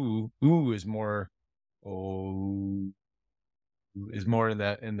ooh is more oh is more in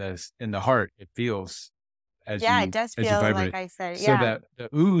the heart. It feels Yeah, it does as you feel like vibrate. I said, So yeah. that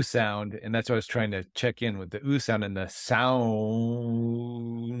the ooh sound, and that's what I was trying to check in with the ooh sound and the sound.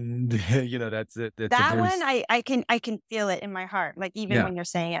 That's it. That's a That very one I can feel it in my heart. Like even yeah, when you're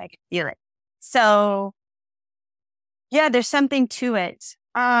saying it, I can feel it. So yeah, there's something to it.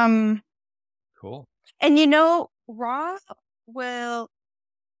 cool. And Ra will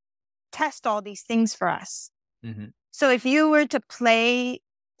test all these things for us. Hmm. So if you were to play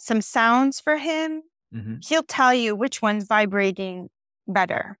some sounds for him, Hmm. he'll tell you which one's vibrating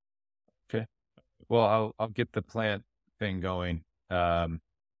better. Okay. Well, I'll get the plant thing going. I'm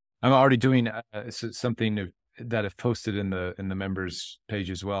already doing something that I've posted in the members page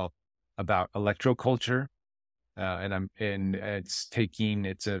as well about electroculture, and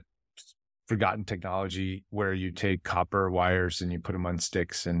it's a forgotten technology where you take copper wires and you put them on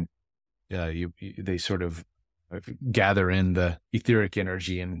sticks, and they sort of gather in the etheric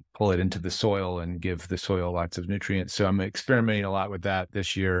energy and pull it into the soil and give the soil lots of nutrients. So I'm experimenting a lot with that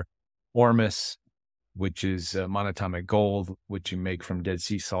this year. Ormus, which is monatomic gold, which you make from Dead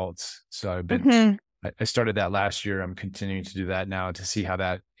Sea salts. So Hmm. I started that last year. I'm continuing to do that now to see how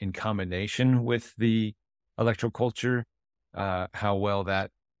that, in combination with the electroculture, how well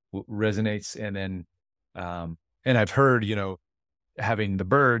that resonates. And then, and I've heard, having the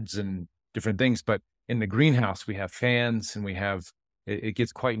birds and different things, but in the greenhouse we have fans and it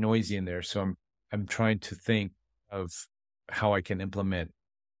gets quite noisy in there. So I'm trying to think of how I can implement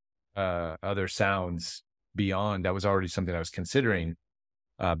other sounds beyond. That was already something I was considering,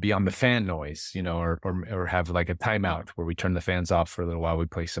 beyond the fan noise, or have like a timeout where we turn the fans off for a little while, we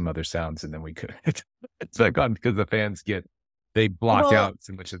play some other sounds, and then we could it's like on, because the fans they block Well, out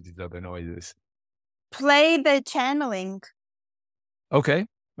so much of these other noises. play the channeling. Okay.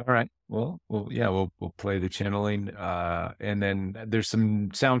 All right. Well, yeah, we'll play the channeling, and then there's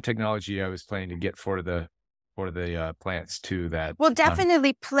some sound technology I was planning to get for the plants too. That We'll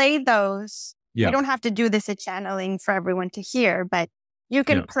definitely play those. We yeah, don't have to do this at channeling for everyone to hear, but you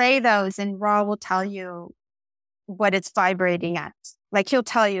can yeah, play those and Ra will tell you what it's vibrating at. Like he'll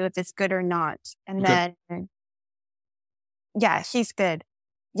tell you if it's good or not. And okay, then, yeah, he's good.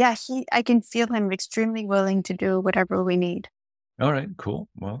 Yeah, I can feel him extremely willing to do whatever we need. all right, cool.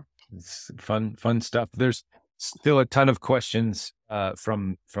 Well, it's fun stuff. There's still a ton of questions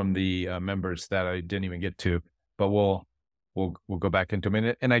from the members that I didn't even get to, but we'll go back into a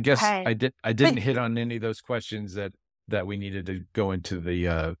minute. And I guess Okay. I But didn't hit on any of those questions that we needed to go into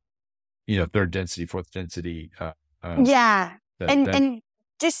the third density, fourth density. yeah. That And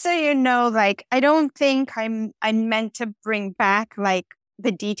just so you know, like I don't think I'm meant to bring back like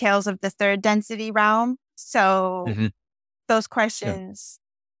the details of the third density realm. So Mhm. those Yeah, questions,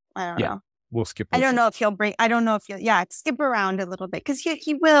 I don't yeah, know. we'll skip I those. don't know if I don't know if yeah, skip around a little bit because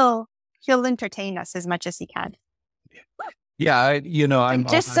he'll entertain us as much as he can. Yeah,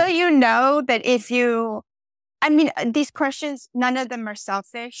 But just so you know that I mean, these questions, none of them are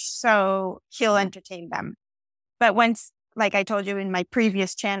selfish, so he'll entertain them. But once, like I told you in my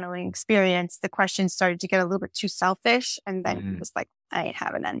previous channeling experience, the questions started to get a little bit too selfish. And then he Mhm. was like, I ain't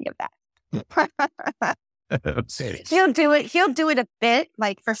having any of that. Okay. He'll do it a bit,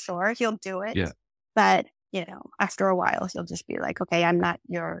 like for sure, he'll do it. Yeah. But, after a while, he'll just be like, okay, I'm not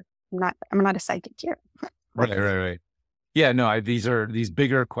a psychic here. Right. Yeah, no, these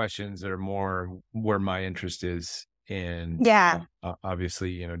bigger questions are more where my interest is in, Yeah.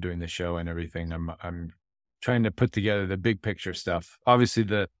 obviously, doing the show and everything. I'm trying to put together the big picture stuff. Obviously,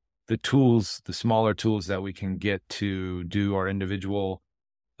 the tools, the smaller tools that we can get to do our individual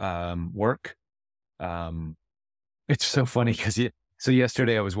work. Um, it's so funny because so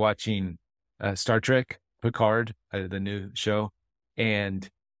yesterday I was watching Star Trek Picard, the new show, and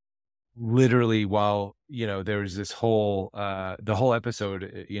literally while there was this whole the whole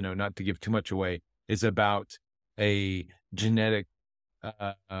episode, not to give too much away, is about a genetic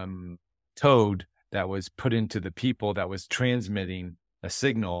code that was put into the people that was transmitting a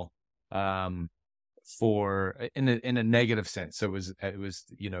signal, um for in a negative sense. So it was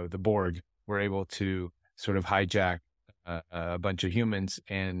the Borg were able to sort of hijack a bunch of humans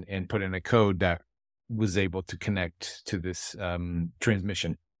and put in a code that was able to connect to this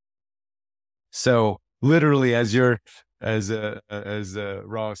transmission. So literally, as Ra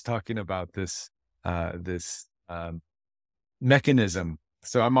was talking about this mechanism,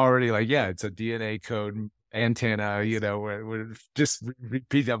 so I'm already like, yeah, it's a DNA code antenna. We're just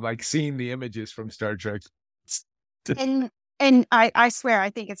repeating. I'm like seeing the images from Star Trek. And I swear, I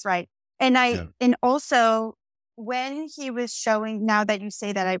think it's right. And also when he was showing, now that you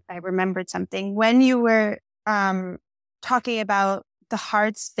say that, I remembered something. When you were talking about the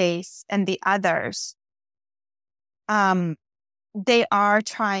heart space and the others, they are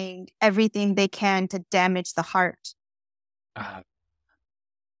trying everything they can to damage the heart.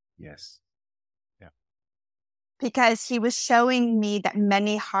 Yes. Yeah. Because he was showing me that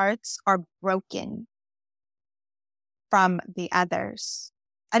many hearts are broken from the others.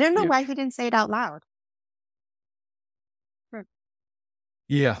 I don't know why he didn't say it out loud.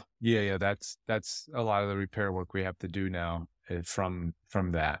 Yeah. That's a lot of the repair work we have to do now. From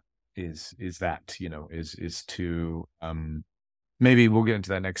that is that, is to maybe we'll get into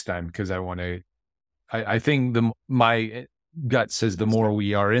that next time, because I think my gut says the more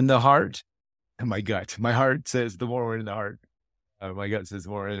we are in the heart, and my heart says the more we're in the heart. My gut says the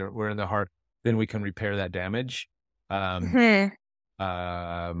more we're in the heart, then we can repair that damage. But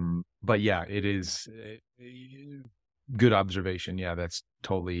yeah, it is good observation. Yeah, that's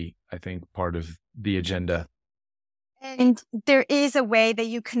totally, I think, part of the agenda. And there is a way that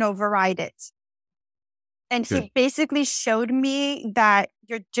you can override it. And he basically showed me that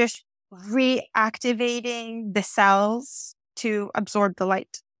you're just reactivating the cells to absorb the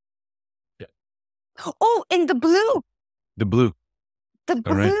light. Yeah. Oh, and the blue. The blue.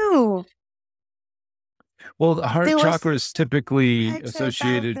 Right. Well, the heart chakra is typically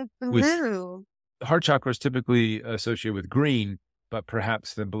associated with heart chakra is typically associated with green, but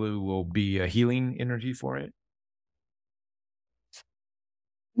perhaps the blue will be a healing energy for it.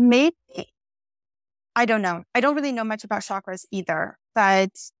 Maybe. I don't know. I don't really know much about chakras either,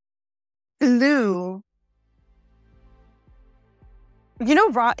 but blue,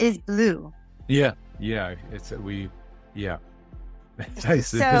 Ra is blue. Yeah. It's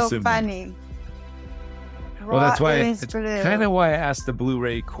so funny. Well, that's why it's kind of why I asked the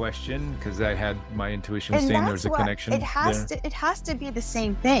Blu-ray question, because I had my intuition saying there's a connection. It has to be the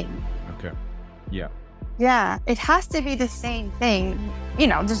same thing. Okay. Yeah. Yeah, it has to be the same thing.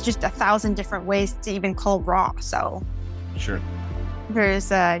 There's just 1,000 different ways to even call Ra. So sure. There's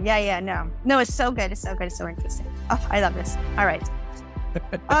no, it's so good. It's so good. It's so interesting. Oh, I love this. All right.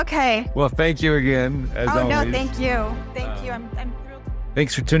 Okay. Well, thank you again. As always. No, thank you. Thank you. I'm thrilled.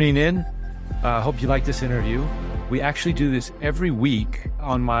 Thanks for tuning in. Hope you like this interview. We actually do this every week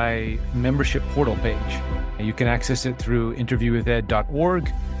on my membership portal page, and you can access it through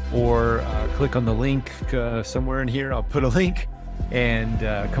interviewwithed.org, or click on the link somewhere in here. I'll put a link, and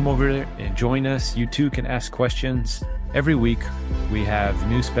come over there and join us. You too can ask questions. Every week we have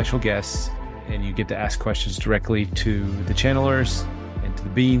new special guests, and you get to ask questions directly to the channelers and to the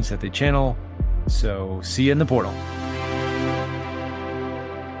beings that they channel. So see you in the portal.